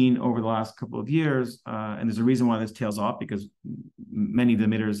seen over the last couple of years, and there's a reason why this tails off, because many of the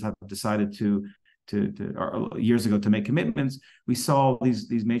emitters have decided years ago to make commitments. We saw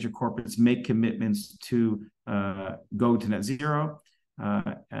these major corporates make commitments to go to net zero,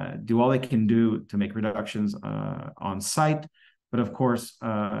 do all they can do to make reductions on site, but of course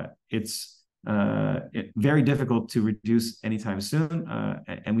it's very difficult to reduce anytime soon,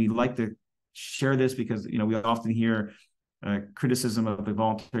 and we like to share this because we often hear criticism of the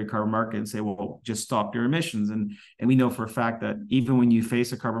voluntary carbon market and say, well, just stop your emissions, and we know for a fact that even when you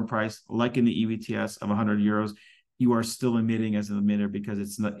face a carbon price like in the ETS of 100 euros, you are still emitting as an emitter, because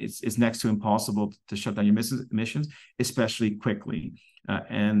it's next to impossible to shut down your emissions, especially quickly,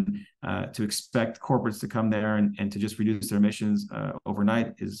 and to expect corporates to come there and to just reduce their emissions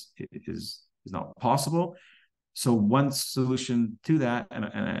overnight is not possible. So one solution to that,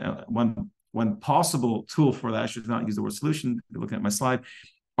 and one possible tool for that, I should not use the word solution, looking at my slide,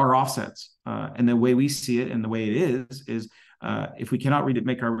 are offsets. And the way we see it, and the way it is if we cannot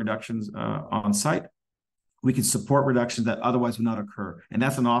make our reductions on site, we can support reductions that otherwise would not occur. And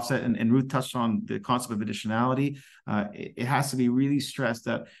that's an offset. And Ruth touched on the concept of additionality. It has to be really stressed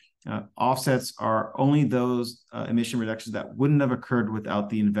that offsets are only those emission reductions that wouldn't have occurred without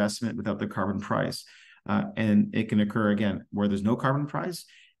the investment, without the carbon price. And it can occur, again, where there's no carbon price.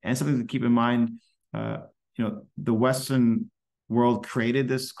 And something to keep in mind, the Western world created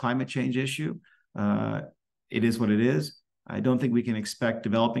this climate change issue. It is what it is. I don't think we can expect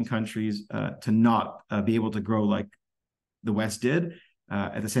developing countries to not be able to grow like the West did.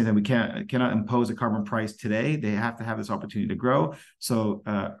 At the same time, we cannot impose a carbon price today. They have to have this opportunity to grow. So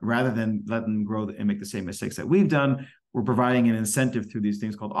rather than let them grow and make the same mistakes that we've done, we're providing an incentive through these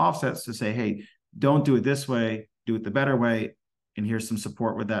things called offsets to say, hey, don't do it this way, do it the better way. And here's some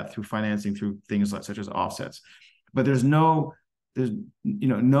support with that through financing, through things such as offsets. But there's no good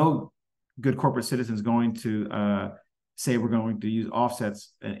corporate citizens going to say we're going to use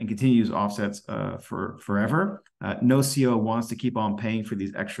offsets and continue to use offsets for forever. No CEO wants to keep on paying for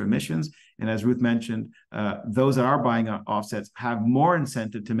these extra emissions. And as Ruth mentioned, those that are buying offsets have more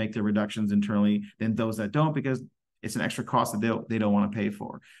incentive to make their reductions internally than those that don't, because it's an extra cost that they don't want to pay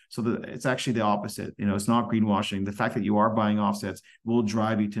for. So it's actually the opposite. It's not greenwashing. The fact that you are buying offsets will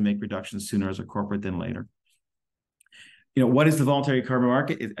drive you to make reductions sooner as a corporate than later. What is the voluntary carbon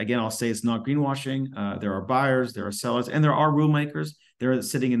market? Again, I'll say it's not greenwashing. There are buyers, there are sellers, and there are rule makers. They're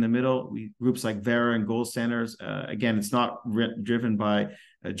sitting in the middle. Groups like Vera and gold standards. Again, it's not driven by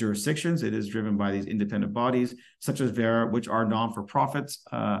jurisdictions. It is driven by these independent bodies, such as Vera, which are non-for-profits.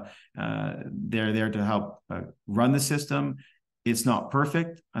 They're there to help run the system. It's not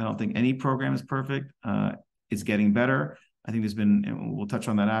perfect. I don't think any program is perfect. It's getting better. I think there's been, and we'll touch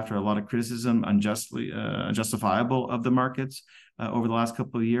on that after, a lot of criticism, unjustifiable of the markets over the last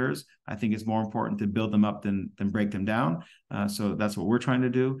couple of years. I think it's more important to build them up than break them down. So that's what we're trying to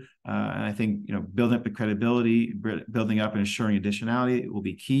do. And I think building up the credibility, building up and ensuring additionality will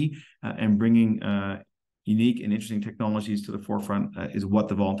be key, and bringing unique and interesting technologies to the forefront is what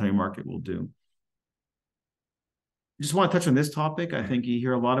the voluntary market will do. Just want to touch on this topic. I think you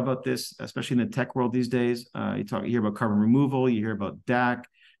hear a lot about this, especially in the tech world these days. You hear about carbon removal, you hear about DAC,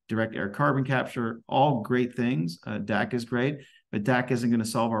 direct air carbon capture, all great things. DAC is great, but DAC isn't going to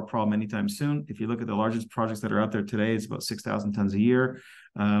solve our problem anytime soon. If you look at the largest projects that are out there today, it's about 6,000 tons a year.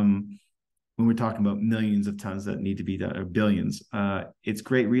 When we're talking about millions of tons that need to be done, or billions. It's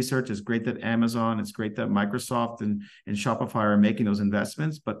great research. It's great that Amazon, it's great that Microsoft and Shopify are making those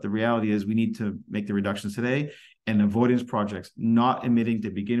investments. But the reality is we need to make the reductions today, and avoidance projects, not emitting to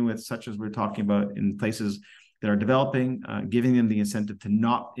begin with, such as we're talking about in places that are developing, giving them the incentive to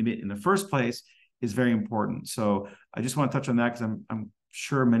not emit in the first place, is very important. So I just want to touch on that because I'm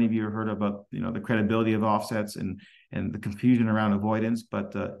sure many of you have heard about the credibility of offsets and the confusion around avoidance,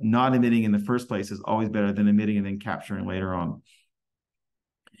 but not emitting in the first place is always better than emitting and then capturing later on.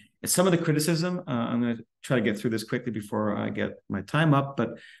 Some of the criticism, I'm going to try to get through this quickly before I get my time up,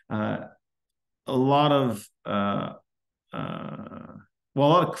 but a lot of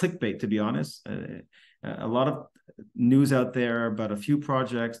clickbait, to be honest. A lot of news out there about a few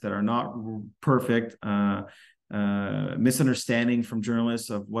projects that are not perfect, misunderstanding from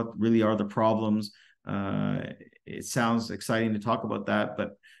journalists of what really are the problems. It sounds exciting to talk about that,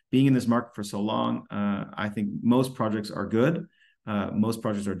 but being in this market for so long, I think most projects are good. Most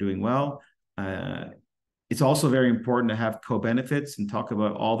projects are doing well. It's also very important to have co-benefits and talk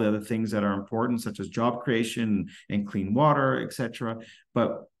about all the other things that are important, such as job creation and clean water, etc.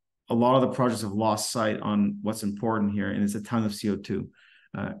 But a lot of the projects have lost sight on what's important here, and it's a ton of CO2.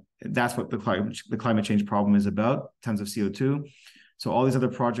 That's what the climate change problem is about, tons of CO2. So all these other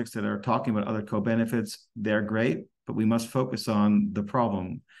projects that are talking about other co-benefits, they're great, but we must focus on the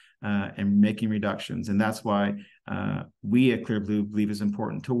problem and making reductions. And that's why we at Clearblue believe it's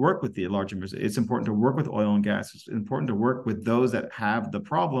important to work with the large emitters. It's important to work with oil and gas. It's important to work with those that have the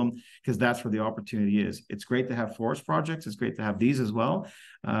problem, because that's where the opportunity is. It's great to have forest projects. It's great to have these as well.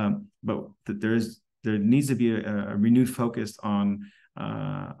 But there needs to be a renewed focus on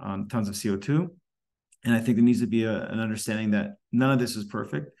tons of CO2. And I think there needs to be an understanding that none of this is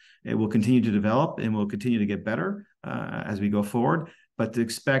perfect. It will continue to develop and will continue to get better as we go forward. But to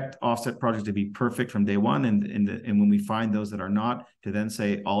expect offset projects to be perfect from day one, and when we find those that are not, to then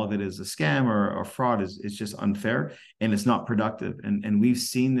say all of it is a scam or fraud is just unfair, and it's not productive. And we've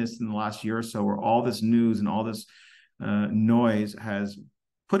seen this in the last year or so, where all this news and all this noise has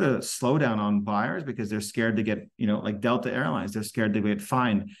put a slowdown on buyers because they're scared to get, like Delta Airlines, they're scared to get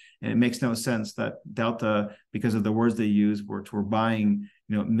fined. And it makes no sense that Delta, because of the words they use, we're buying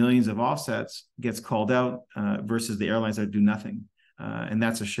millions of offsets, gets called out versus the airlines that do nothing. And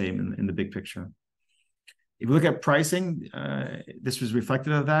that's a shame in the big picture. If you look at pricing, this was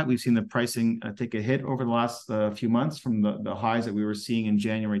reflective of that. We've seen the pricing take a hit over the last few months from the highs that we were seeing in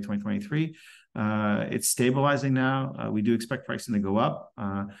January 2023. It's stabilizing now. We do expect pricing to go up,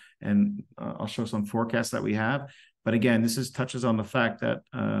 and I'll show some forecasts that we have. But again, this touches on the fact that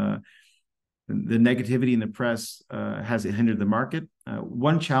the negativity in the press has hindered the market.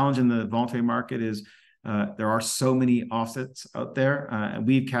 One challenge in the voluntary market is there are so many offsets out there, and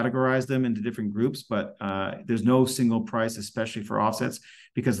we've categorized them into different groups, but there's no single price, especially for offsets,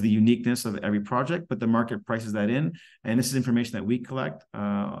 because of the uniqueness of every project, but the market prices that in. And this is information that we collect,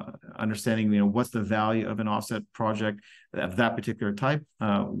 understanding, what's the value of an offset project of that particular type.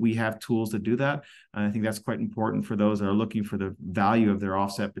 We have tools to do that. And I think that's quite important for those that are looking for the value of their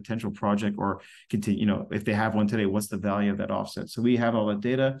offset potential project, or continue, if they have one today, what's the value of that offset? So we have all that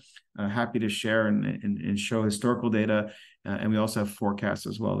data, happy to share and show historical data. And we also have forecasts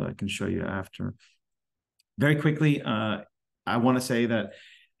as well that I can show you after. Very quickly, I want to say that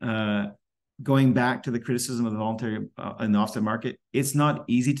going back to the criticism of the voluntary and the offset market, it's not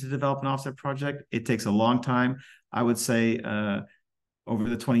easy to develop an offset project. It takes a long time. I would say over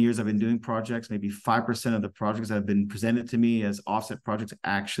the 20 years I've been doing projects, maybe 5% of the projects that have been presented to me as offset projects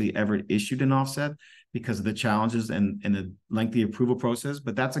actually ever issued an offset, because of the challenges and the lengthy approval process.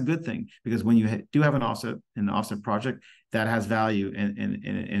 But that's a good thing, because when you do have an offset project, that has value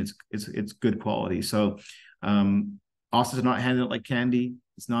and it's good quality. So offsets are not handed out like candy.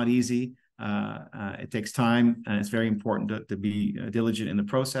 It's not easy. It takes time, and it's very important to be diligent in the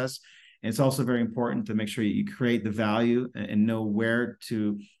process. And it's also very important to make sure you create the value and know where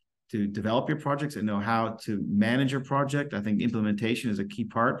to develop your projects and know how to manage your project. I think implementation is a key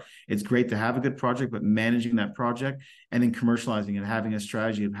part. It's great to have a good project, but managing that project and then commercializing and having a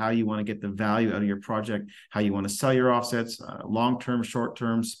strategy of how you want to get the value out of your project, how you want to sell your offsets, long-term,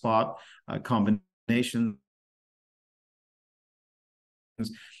 short-term, spot, combination.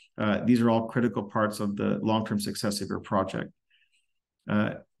 These are all critical parts of the long-term success of your project.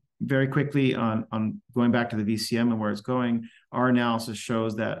 Very quickly on going back to the VCM and where it's going, our analysis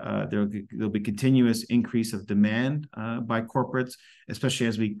shows that there'll be continuous increase of demand by corporates, especially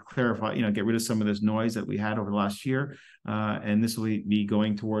as we clarify, get rid of some of this noise that we had over the last year. And this will be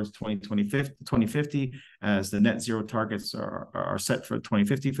going towards 2050 as the net zero targets are set for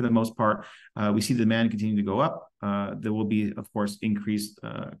 2050 for the most part. We see the demand continue to go up. There will be, of course, increased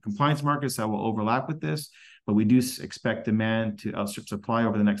compliance markets that will overlap with this, but we do expect demand to outstrip supply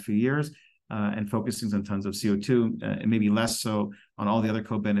over the next few years, and focusing on tons of CO2, and maybe less so on all the other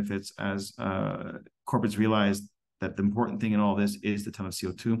co-benefits as corporates realize that the important thing in all this is the ton of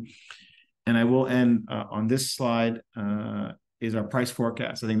CO2. And I will end on this slide is our price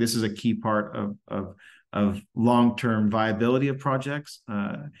forecast. I think this is a key part of long-term viability of projects.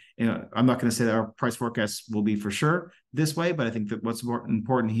 You know, I'm not going to say that our price forecasts will be for sure this way, but I think that what's more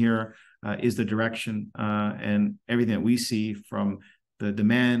important here is the direction and everything that we see from the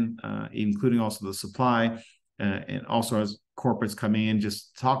demand, including also the supply, and also as corporates coming in,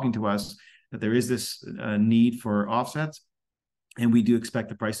 just talking to us, that there is this need for offsets. And we do expect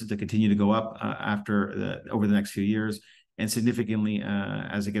the prices to continue to go up over the next few years, and significantly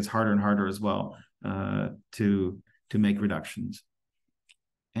as it gets harder and harder as well to make reductions.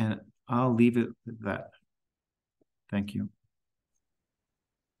 And I'll leave it at that. Thank you.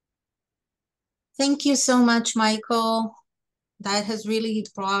 Thank you so much, Michael. That has really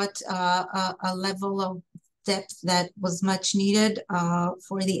brought a level of depth that was much needed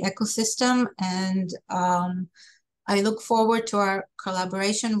for the ecosystem. And I look forward to our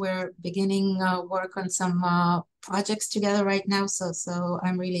collaboration. We're beginning work on some projects together right now. So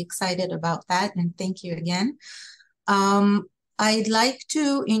I'm really excited about that. And thank you again. I'd like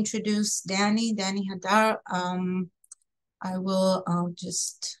to introduce Danny Hadar. I will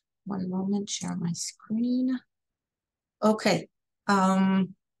just, one moment, share my screen. Okay.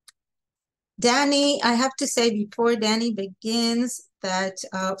 Danny, I have to say before Danny begins that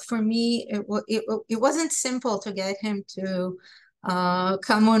for me, it wasn't simple to get him to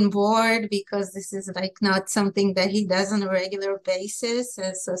come on board, because this is like not something that he does on a regular basis.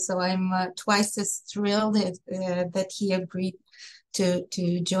 So I'm twice as thrilled that he agreed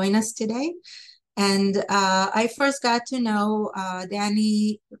to join us today. And I first got to know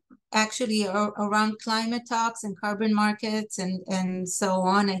Danny actually around climate talks and carbon markets and so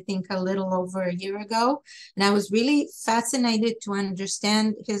on, I think a little over a year ago. And I was really fascinated to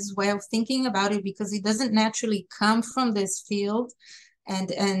understand his way of thinking about it, because he doesn't naturally come from this field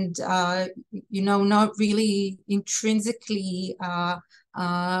and you know, not really intrinsically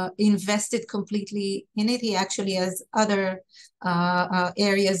invested completely in it. He actually has other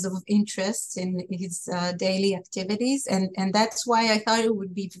areas of interest in his daily activities. And that's why I thought it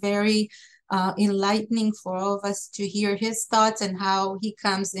would be very enlightening for all of us to hear his thoughts and how he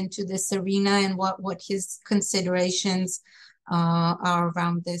comes into this arena and what his considerations are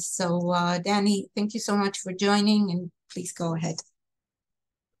around this. So Danny, thank you so much for joining, and please go ahead.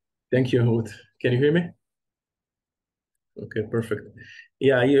 Thank you, Ruth. Can you hear me? Okay, perfect.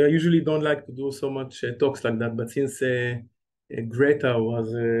 Yeah, I usually don't like to do so much talks like that, but since Greta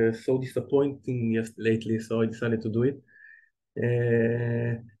was so disappointing lately, so I decided to do it.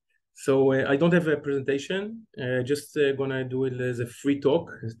 So I don't have a presentation. Just gonna do it as a free talk,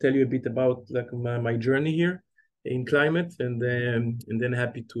 tell you a bit about like my journey here in climate, and then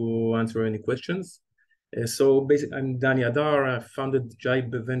happy to answer any questions. So basically, I'm Danny Hadar. I founded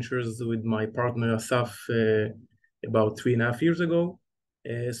Jibe Ventures with my partner Asaf about 3.5 years ago.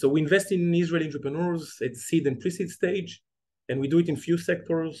 So we invest in Israeli entrepreneurs at seed and pre-seed stage, and we do it in few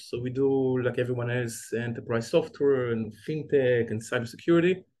sectors. So we do, like everyone else, enterprise software and fintech and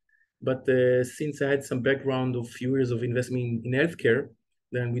cybersecurity. But since I had some background of few years of investment in healthcare,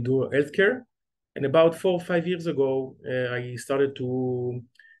 then we do healthcare. And about 4 or 5 years ago, I started to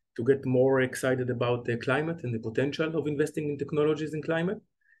get more excited about the climate and the potential of investing in technologies in climate.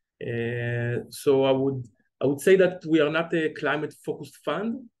 So I would say that we are not a climate-focused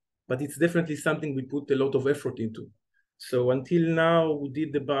fund, but it's definitely something we put a lot of effort into. So until now, we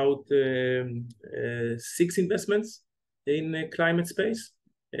did about 6 investments in a climate space.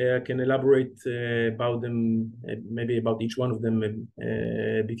 I can elaborate about them, maybe about each one of them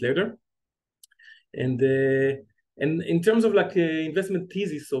a bit later. And in terms of like investment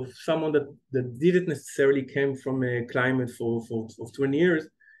thesis of someone that didn't necessarily came from a climate for 20 years,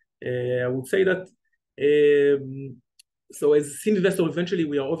 I would say that so as seed investor, eventually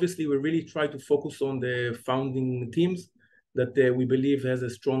we really try to focus on the founding teams that we believe has a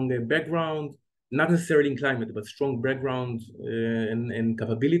strong background, not necessarily in climate, but strong background and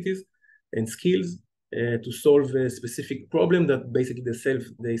capabilities and skills to solve a specific problem that basically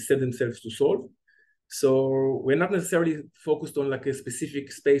they set themselves to solve. So we're not necessarily focused on like a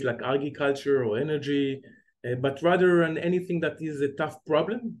specific space like agriculture or energy, but rather on anything that is a tough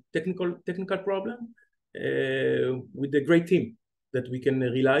problem, technical problem, with a great team that we can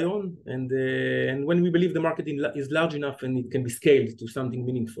rely on, and when we believe the market is large enough and it can be scaled to something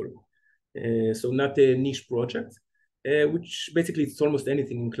meaningful. So not a niche project, which basically it's almost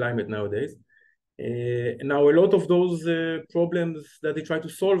anything in climate nowadays. Now a lot of those problems that they try to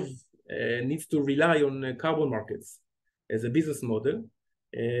solve needs to rely on carbon markets as a business model,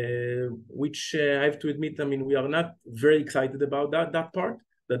 which I have to admit, I mean, we are not very excited about that part.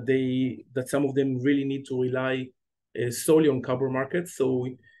 that some of them really need to rely solely on carbon markets. So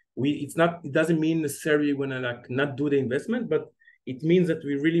it doesn't mean necessarily we're gonna like not do the investment, but it means that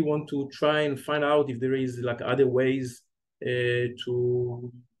we really want to try and find out if there is like other ways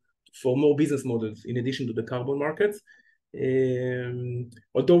for more business models in addition to the carbon markets.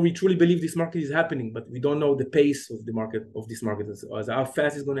 Although we truly believe this market is happening, but we don't know the pace of the market, of this market, as how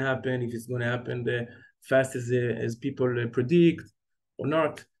fast it's going to happen, if it's going to happen fast as people predict or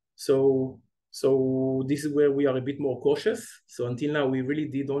not. So this is where we are a bit more cautious. So until now, we really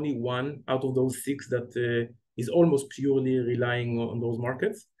did only one out of those 6 that is almost purely relying on those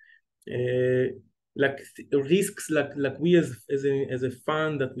markets. Like risks, like we as a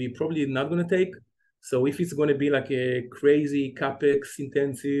fund that we probably not going to take. So if it's going to be like a crazy capex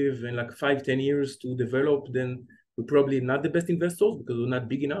intensive and like 5-10 years to develop, then we're probably not the best investors because we're not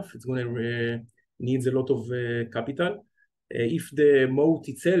big enough. It's going to needs a lot of capital. If the moat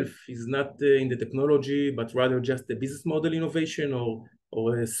itself is not in the technology, but rather just the business model innovation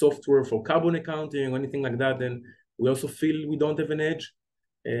or a software for carbon accounting or anything like that, then we also feel we don't have an edge.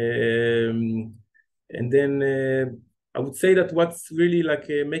 And then I would say that what's really like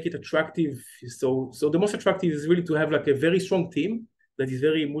make it attractive. So the most attractive is really to have like a very strong team that is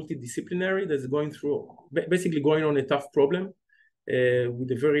very multidisciplinary, that's going through basically going on a tough problem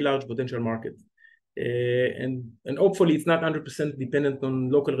with a very large potential market. And hopefully it's not 100% dependent on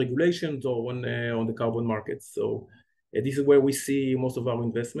local regulations or on the carbon markets. So this is where we see most of our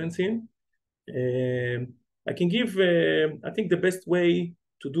investments in. I can give, I think the best way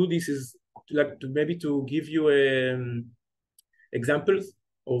to do this is to give you examples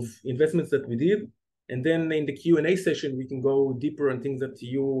of investments that we did, and then in the Q&A session we can go deeper on things that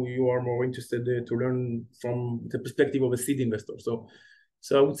you are more interested to learn from the perspective of a seed investor. So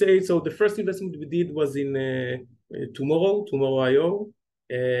I would say, the first investment we did was in Tomorrow.io.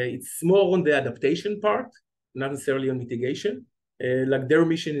 It's more on the adaptation part, not necessarily on mitigation. Like their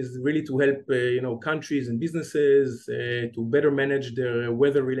mission is really to help countries and businesses to better manage their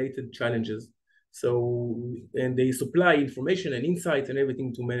weather-related challenges. And they supply information and insights and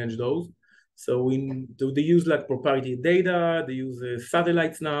everything to manage those. So they use like proprietary data. They use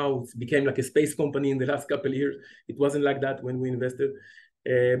satellites now. It became like a space company in the last couple of years. It wasn't like that when we invested.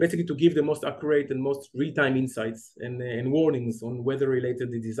 Basically to give the most accurate and most real-time insights and warnings on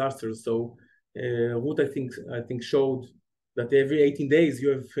weather-related disasters. So Ruth, I think showed that every 18 days you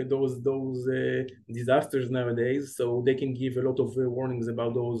have those disasters nowadays, so they can give a lot of warnings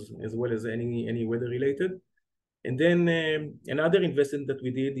about those as well as any weather related. And then another investment that we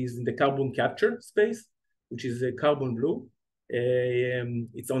did is in the carbon capture space, which is Clearblue.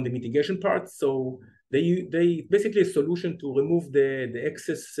 It's on the mitigation part. So they basically a solution to remove the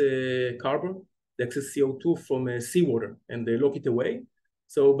excess carbon, the excess CO2 from seawater, and they lock it away.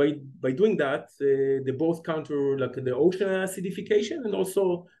 So by doing that, they both counter like the ocean acidification and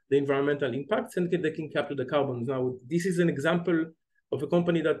also the environmental impacts, and they can capture the carbon. Now, this is an example of a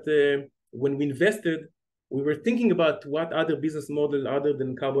company that when we invested, we were thinking about what other business model other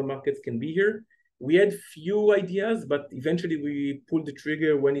than carbon markets can be here. We had few ideas, but eventually we pulled the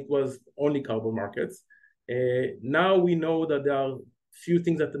trigger when it was only carbon markets. Now we know that there are few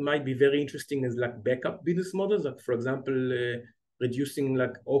things that might be very interesting as like backup business models, like for example, reducing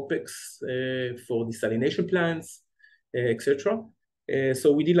like OPEX for desalination plants, etc.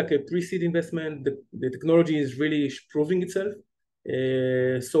 So we did like a pre-seed investment. The technology is really proving itself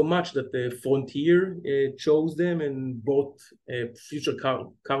so much that the Frontier chose them and bought future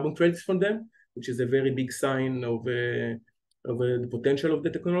carbon credits from them, which is a very big sign of the potential of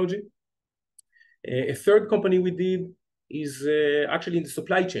the technology. A third company we did is actually in the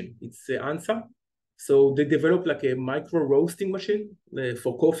supply chain. It's ANSA. So they developed like a micro roasting machine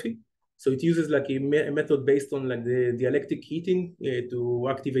for coffee. So it uses like a method based on like the dielectric heating to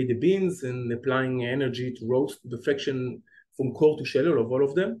activate the beans and applying energy to roast the fraction from core to shell of all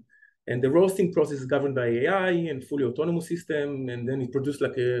of them. And the roasting process is governed by AI and fully autonomous system, and then it produces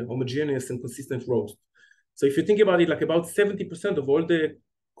like a homogeneous and consistent roast. So if you think about it, like about 70% of all the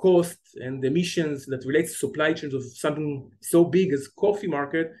cost and emissions that relates to supply chains of something so big as coffee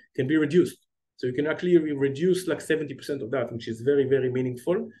market can be reduced. So you can actually reduce like 70% of that, which is very, very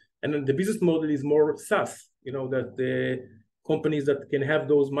meaningful. And then the business model is more SaaS, that the companies that can have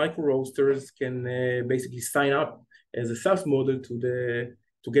those micro roasters can basically sign up as a SaaS model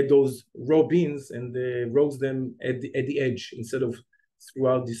to get those raw beans and roast them at the edge instead of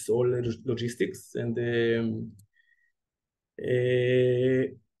throughout this all logistics. And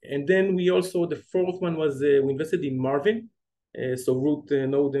then we also, the fourth one was we invested in Marvin. So Ruth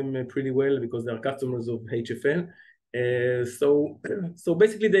know them pretty well because they're customers of HFN. So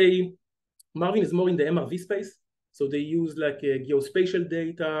basically Marvin is more in the MRV space. So they use like geospatial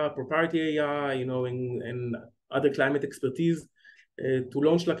data, proprietary AI, and other climate expertise to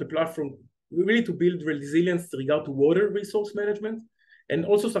launch like a platform really to build resilience regard to water resource management and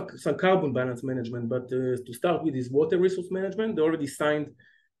also some carbon balance management. But to start with this water resource management, they already signed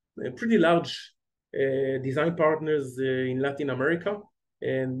pretty large design partners in Latin America.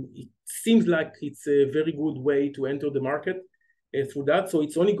 And it seems like it's a very good way to enter the market through that. So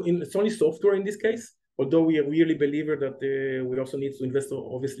it's only software in this case, although we are really believer that we also need to invest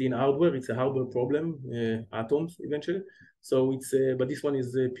obviously in hardware. It's a hardware problem, atoms eventually. So but this one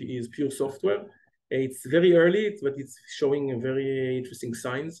is pure software. It's very early, but it's showing a very interesting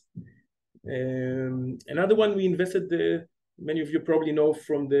signs. Another one we invested. Many of you probably know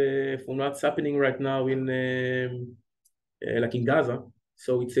from what's happening right now in like in Gaza.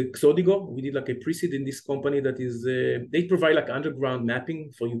 So it's a Xodigo. We did like a pre-seed in this company that is, they provide like underground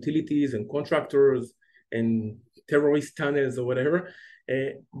mapping for utilities and contractors and terrorist tunnels or whatever.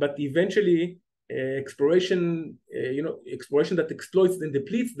 But eventually exploration that exploits and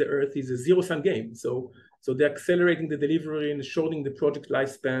depletes the earth is a zero-sum game. So they're accelerating the delivery and shortening the project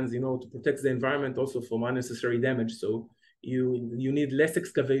lifespans, to protect the environment also from unnecessary damage. So you need less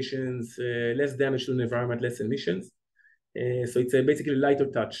excavations, less damage to the environment, less emissions. So it's basically a lighter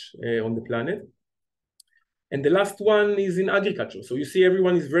touch on the planet. And the last one is in agriculture. So you see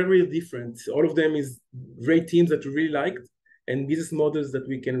everyone is very, very different. All of them is great teams that we really liked and business models that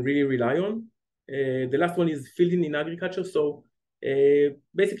we can really rely on. The last one is fielding in agriculture. So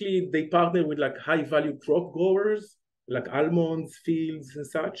basically they partner with like high value crop growers, like almonds, fields and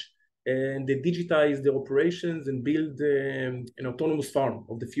such. And they digitize their operations and build an autonomous farm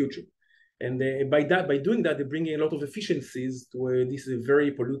of the future. And by doing that, they bring in a lot of efficiencies to this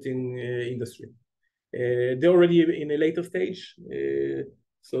very polluting industry. They're already in a later stage,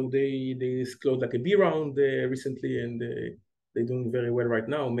 so they disclosed like a B round recently, and they're doing very well right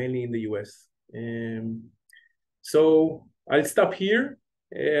now, mainly in the US. So I'll stop here.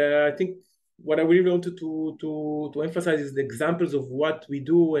 I think what I really wanted to emphasize is the examples of what we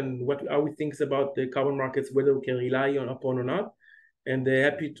do and how we think about the carbon markets, whether we can rely upon or not. And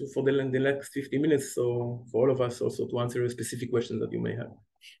happy for the next 50 minutes, so for all of us also to answer specific questions that you may have.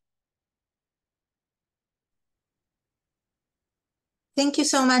 Thank you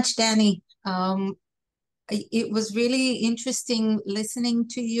so much, Danny. It was really interesting listening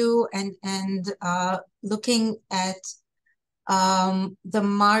to you and looking at the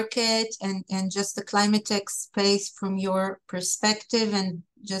market and just the Climatech space from your perspective, and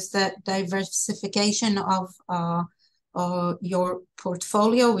just that diversification of your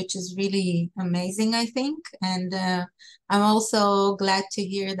portfolio, which is really amazing, I think. And I'm also glad to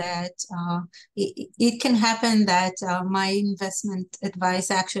hear that it can happen that my investment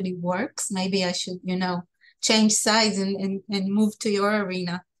advice actually works. Maybe I should, change sides and move to your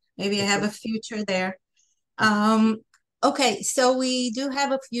arena. Maybe I have a future there. Okay, so we do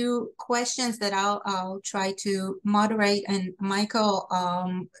have a few questions that I'll try to moderate, and Michael,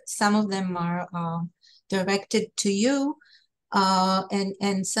 some of them are directed to you,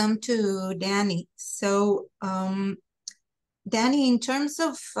 and some to Danny. So, Danny, in terms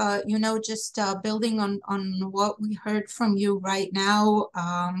of just building on what we heard from you right now,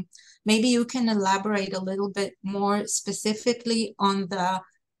 maybe you can elaborate a little bit more specifically on the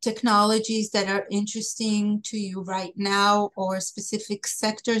technologies that are interesting to you right now, or specific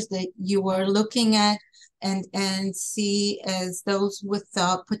sectors that you are looking at and see as those with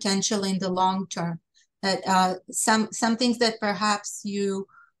potential in the long term. That some things that perhaps you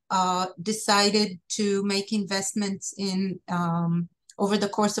decided to make investments in over the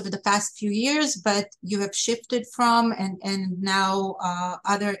course of the past few years, but you have shifted from, and now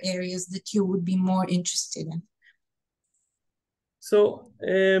other areas that you would be more interested in. So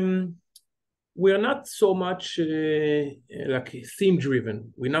we are not so much like theme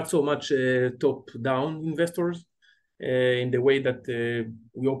driven. We're not so much top down investors in the way that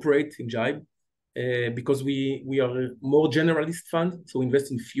we operate in Jibe. Because we are a more generalist fund, so we invest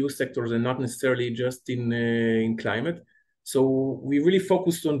in few sectors and not necessarily just in climate. So we really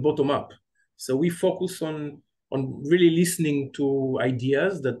focused on bottom up. So we focus on really listening to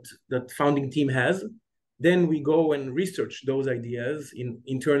ideas that founding team has. Then we go and research those ideas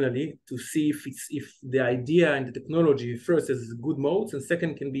internally to see if the idea and the technology first has good modes, and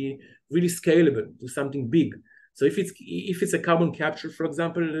second can be really scalable to something big. So if it's a carbon capture, for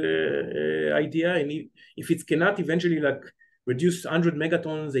example, idea, and if it cannot eventually like reduce 100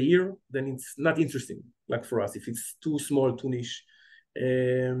 megatons a year, then it's not interesting, like for us, if it's too small, too niche.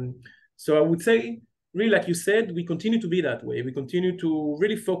 So I would say really, like you said, we continue to be that way. We continue to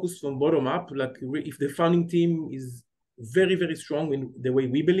really focus on bottom up. Like if the founding team is very, very strong in the way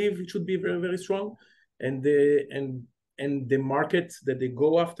we believe it should be very, very strong, and the market that they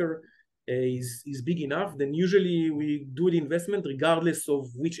go after is big enough, then usually we do the investment regardless of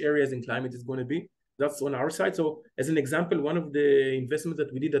which areas in climate is going to be. That's on our side. So as an example, one of the investments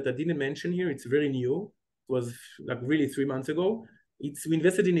that we did that I didn't mention here, it's very new. It was like really 3 months ago. We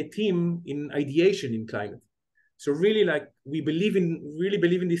invested in a team in ideation in climate. So really, like we really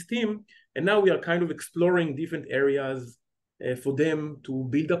believe in this team, and now we are kind of exploring different areas for them to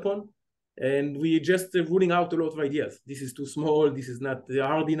build upon. And we just ruling out a lot of ideas. This is too small. This is not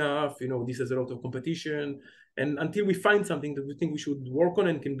hard enough. You know, this has a lot of competition. And until we find something that we think we should work on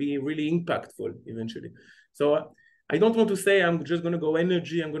and can be really impactful eventually. So I don't want to say I'm just going to go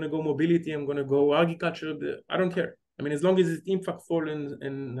energy, I'm going to go mobility, I'm going to go agriculture. I don't care. I mean, as long as it's impactful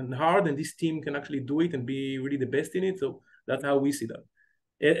and hard, and this team can actually do it and be really the best in it. So that's how we see that.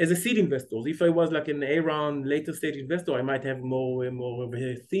 As a seed investor, if I was like an A-round later stage investor, I might have more of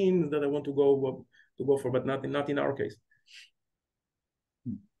a theme that I want to go for, but not in our case.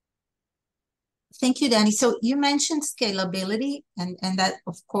 Thank you, Danny. So you mentioned scalability, and that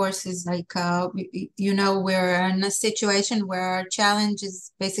of course is like we're in a situation where our challenge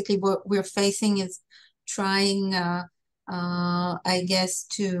is basically what we're facing is trying, I guess,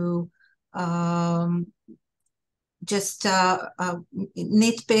 to just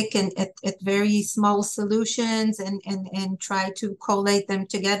nitpick and at very small solutions and try to collate them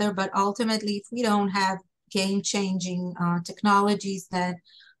together. But ultimately, if we don't have game-changing technologies, then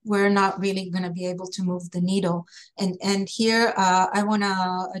we're not really going to be able to move the needle. And here I want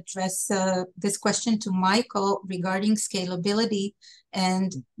to address this question to Michael regarding scalability,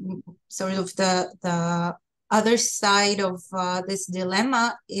 and sort of the other side of this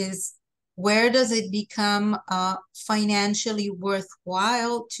dilemma is, where does it become financially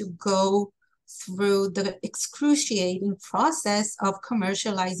worthwhile to go through the excruciating process of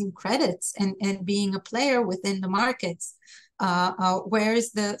commercializing credits and being a player within the markets? Where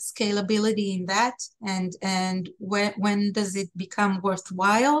is the scalability in that, and when does it become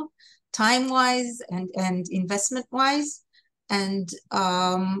worthwhile, time-wise and investment-wise? And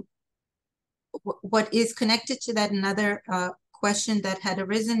what is connected to that, another question that had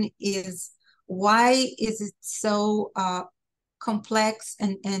arisen, is why is it so complex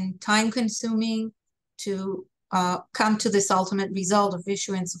and time-consuming to come to this ultimate result of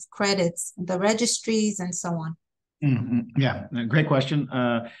issuance of credits, the registries, and so on? Yeah, great question.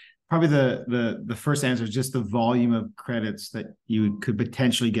 Probably the first answer is just the volume of credits that you could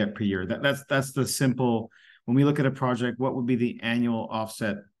potentially get per year. That's the simple. When we look at a project, what would be the annual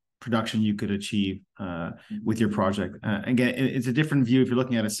offset production you could achieve with your project? Again, it's a different view if you're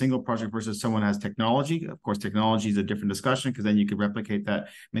looking at a single project versus someone has technology. Of course, technology is a different discussion because then you could replicate that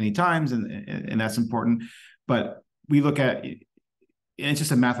many times, and that's important. But we look at, and it's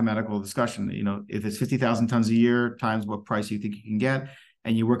just a mathematical discussion. You know, if it's 50,000 tons a year times what price you think you can get,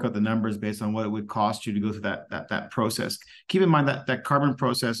 and you work out the numbers based on what it would cost you to go through that process. Keep in mind that carbon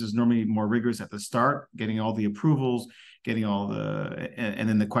process is normally more rigorous at the start, getting all the approvals, getting all the, and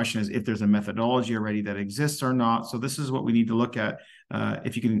then the question is if there's a methodology already that exists or not. So this is what we need to look at.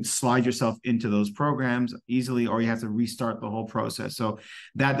 If you can slide yourself into those programs easily, or you have to restart the whole process. So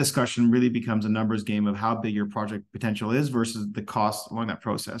that discussion really becomes a numbers game of how big your project potential is versus the cost along that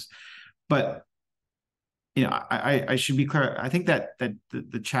process. But you know, I should be clear. I think that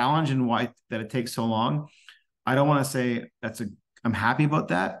the challenge and why that it takes so long, I don't want to say I'm happy about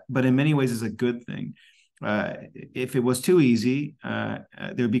that, but in many ways it's a good thing. If it was too easy, there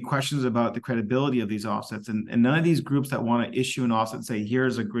would be questions about the credibility of these offsets, and none of these groups that want to issue an offset and say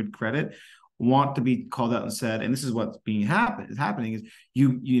here's a good credit want to be called out and said, and this is what's happening is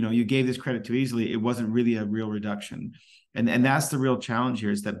you gave this credit too easily. It wasn't really a real reduction, and that's the real challenge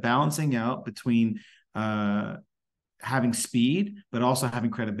here, is that balancing out between having speed, but also having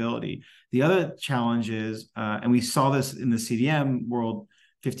credibility. The other challenge is, and we saw this in the CDM world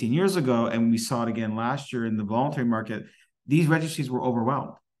 15 years ago, and we saw it again last year in the voluntary market, these registries were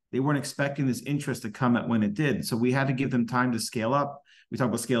overwhelmed. They weren't expecting this interest to come at when it did. So we had to give them time to scale up. We talk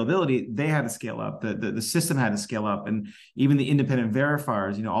about scalability. They had to scale up. The system had to scale up. And even the independent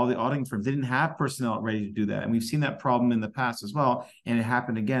verifiers, all the auditing firms, they didn't have personnel ready to do that. And we've seen that problem in the past as well. And it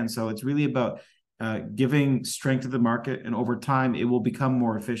happened again. So it's really about giving strength to the market, and over time it will become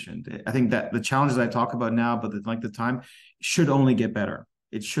more efficient. I think that the challenges I talk about now, but the length of time, should only get better.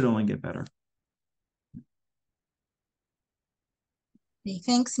 It should only get better.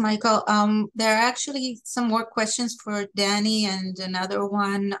 Thanks, Michael. There are actually some more questions for Danny and another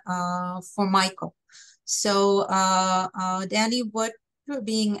one for Michael. So, Danny, what you're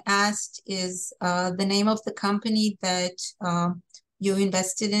being asked is the name of the company that you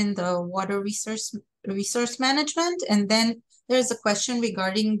invested in, the water resource management, and then there's a question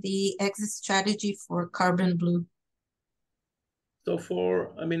regarding the exit strategy for Clearblue. So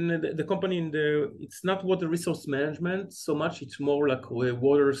the company it's not water resource management so much, it's more like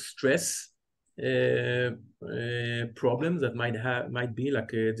water stress problems that might be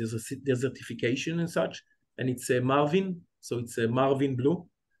like desertification and such. And it's a Marvin, so it's a Marvin Blue,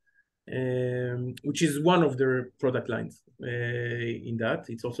 which is one of their product lines in that.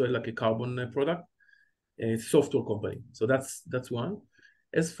 It's also like a carbon product, a software company. So that's one.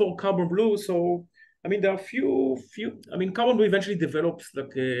 As for Clearblue, so there are few. Clearblue eventually develops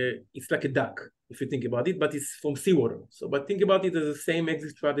it's like a duck, if you think about it, but it's from seawater. So, but think about it as the same exit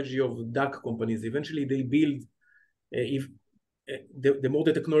strategy of duck companies. Eventually, they build. If the more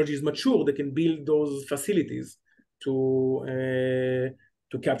the technology is mature, they can build those facilities to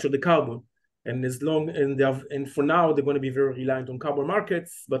capture the carbon. And for now, they're going to be very reliant on carbon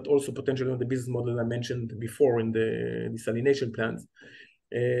markets, but also potentially on the business model I mentioned before in the desalination plants.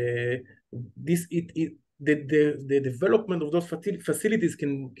 The development of those facilities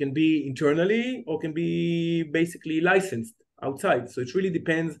can be internally or can be basically licensed outside. So it really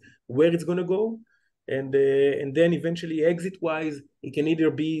depends where it's going to go, and then eventually exit-wise, it can either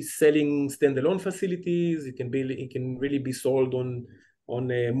be selling standalone facilities. It can really be sold on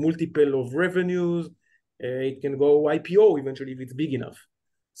a multiple of revenues. It can go IPO eventually if it's big enough.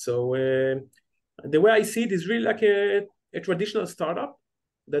 So the way I see it is really like a traditional startup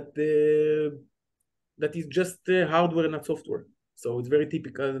that is just hardware, not software. So it's very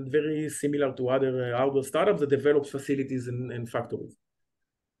typical and very similar to other hardware startups that develop facilities and factories.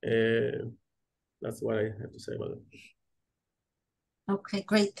 That's what I have to say about it. Okay,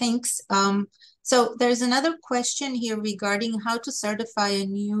 great, thanks. So there's another question here regarding how to certify a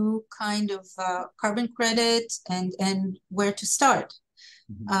new kind of carbon credit and where to start.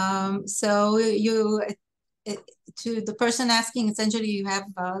 Mm-hmm. So to the person asking, essentially you have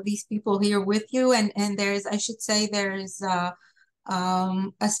these people here with you, and there's, I should say, there's a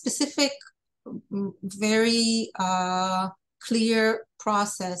specific, very clear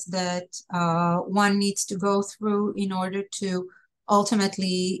process that one needs to go through in order to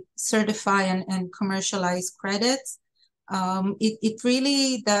ultimately certify and commercialize credits. It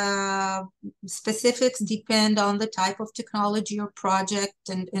really, the specifics depend on the type of technology or project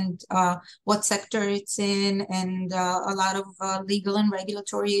and what sector it's in, and a lot of legal and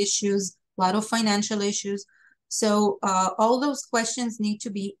regulatory issues, a lot of financial issues. So all those questions need to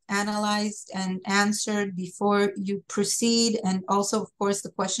be analyzed and answered before you proceed. And also, of course,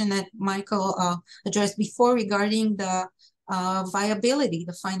 the question that Michael addressed before regarding the viability,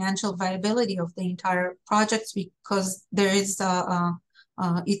 the financial viability of the entire project, because there is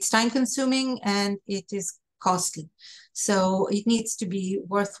it's time consuming and it is costly. So it needs to be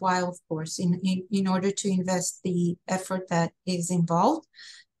worthwhile, of course, in order to invest the effort that is involved.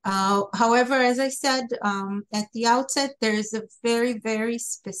 However, as I said at the outset, there is a very, very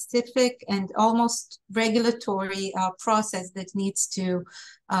specific and almost regulatory process that needs to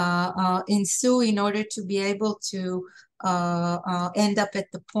ensue in order to be able to end up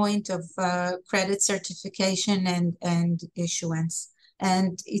at the point of credit certification and issuance.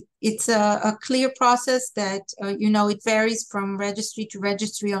 And it's a clear process that, it varies from registry to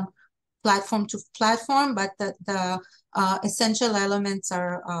registry, on platform to platform, but the essential elements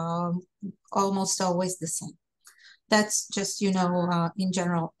are almost always the same. That's just, in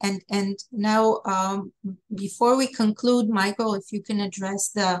general. And now, before we conclude, Michael, if you can address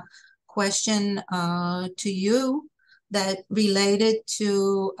the question to you that related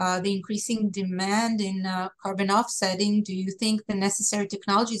to the increasing demand in carbon offsetting. Do you think the necessary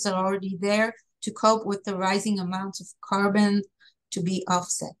technologies are already there to cope with the rising amounts of carbon to be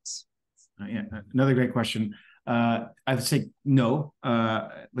offset? Yeah, another great question. I would say no,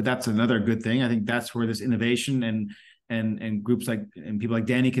 but that's another good thing. I think that's where this innovation and groups and people like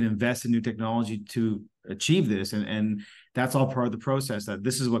Danny can invest in new technology to achieve this, and that's all part of the process. That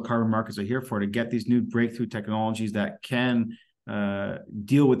this is what carbon markets are here for, to get these new breakthrough technologies that can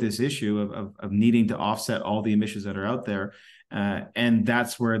deal with this issue of needing to offset all the emissions that are out there. And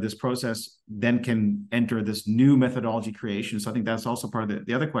that's where this process then can enter this new methodology creation. So I think that's also part of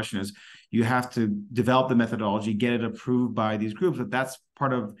the other question is you have to develop the methodology, get it approved by these groups. But that's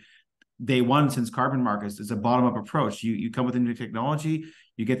part of day one, since carbon markets is a bottom-up approach. You come with a new technology,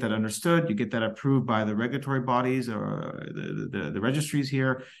 you get that understood, you get that approved by the regulatory bodies or the registries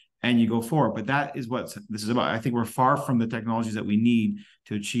here, and you go forward. But that is what this is about. I think we're far from the technologies that we need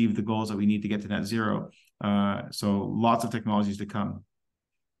to achieve the goals that we need to get to net zero. So lots of technologies to come.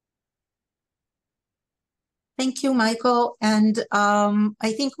 Thank you, Michael. And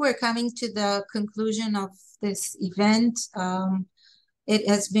I think we're coming to the conclusion of this event. It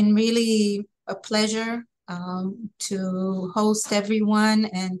has been really a pleasure to host everyone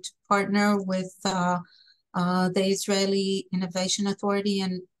and to partner with the Israeli Innovation Authority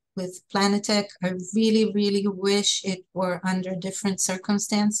and with PLANETtech. I really, really wish it were under different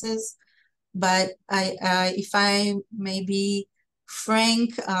circumstances. But if I may be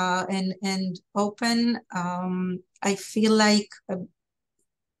frank and open, I feel like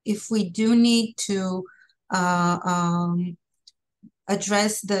if we do need to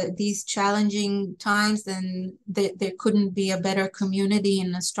address these challenging times, then there couldn't be a better community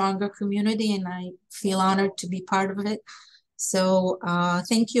and a stronger community, and I feel honored to be part of it. So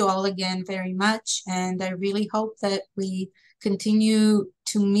thank you all again very much, and I really hope that we continue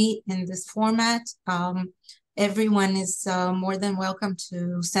to meet in this format. Everyone is more than welcome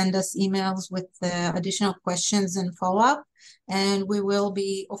to send us emails with additional questions and follow-up, and we will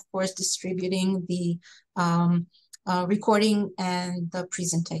be, of course, distributing the recording and the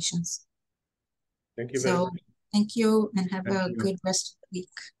presentations. Thank you very much. Thank you, and have a good rest of the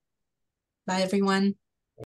week. Bye, everyone.